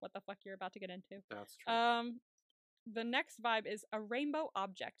idea what the fuck you're about to get into. That's true. The next vibe is a rainbow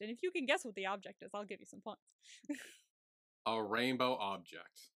object. And if you can guess what the object is, I'll give you some points. A rainbow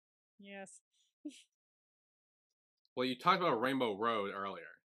object. Yes. Well, you talked about Rainbow Road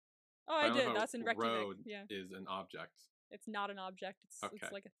earlier. Oh, I did. That's in Reykjavik. Road is an object. It's not an object.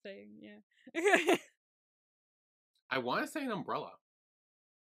 It's like a thing. Yeah. I want to say an umbrella.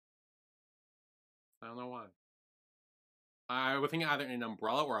 I don't know why. I would think either an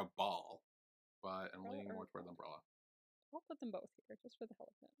umbrella or a ball, but I'm leaning more toward an umbrella. I'll put them both here just for the hell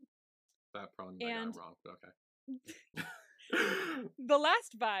of it. That probably means I got it wrong, but okay. The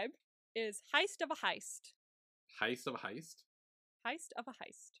last vibe is heist of a heist. Heist of a heist? Heist of a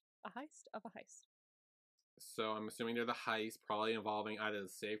heist. A heist of a heist. So I'm assuming they're the heist, probably involving either the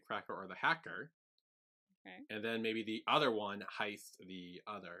safecracker or the hacker. Okay. And then maybe the other one heist the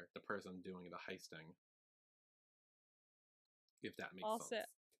person doing the heisting. If that makes sense.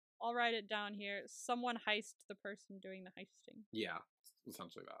 I'll write it down here. Someone heist the person doing the heisting. Yeah,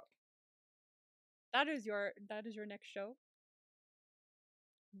 essentially that. That is your next show.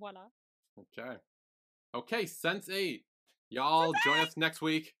 Voila. Okay, Sense8. Y'all join us next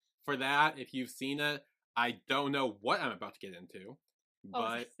week for that. If you've seen it, I don't know what I'm about to get into.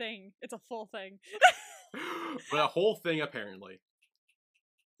 But it's a thing. It's a full thing. But a whole thing, apparently.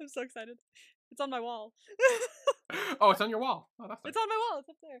 I'm so excited. It's on my wall. Oh, it's on your wall. Oh, that's nice. It's on my wall. It's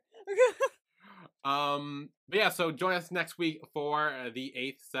up there. But yeah, so join us next week for the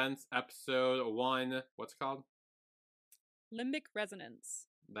 8th Sense episode 1. What's it called? Limbic Resonance.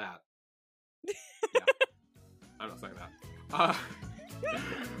 That. Yeah. I'm not saying that.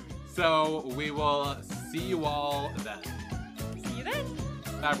 So we will see you all then. See you then.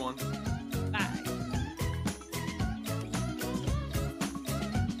 Bye, everyone.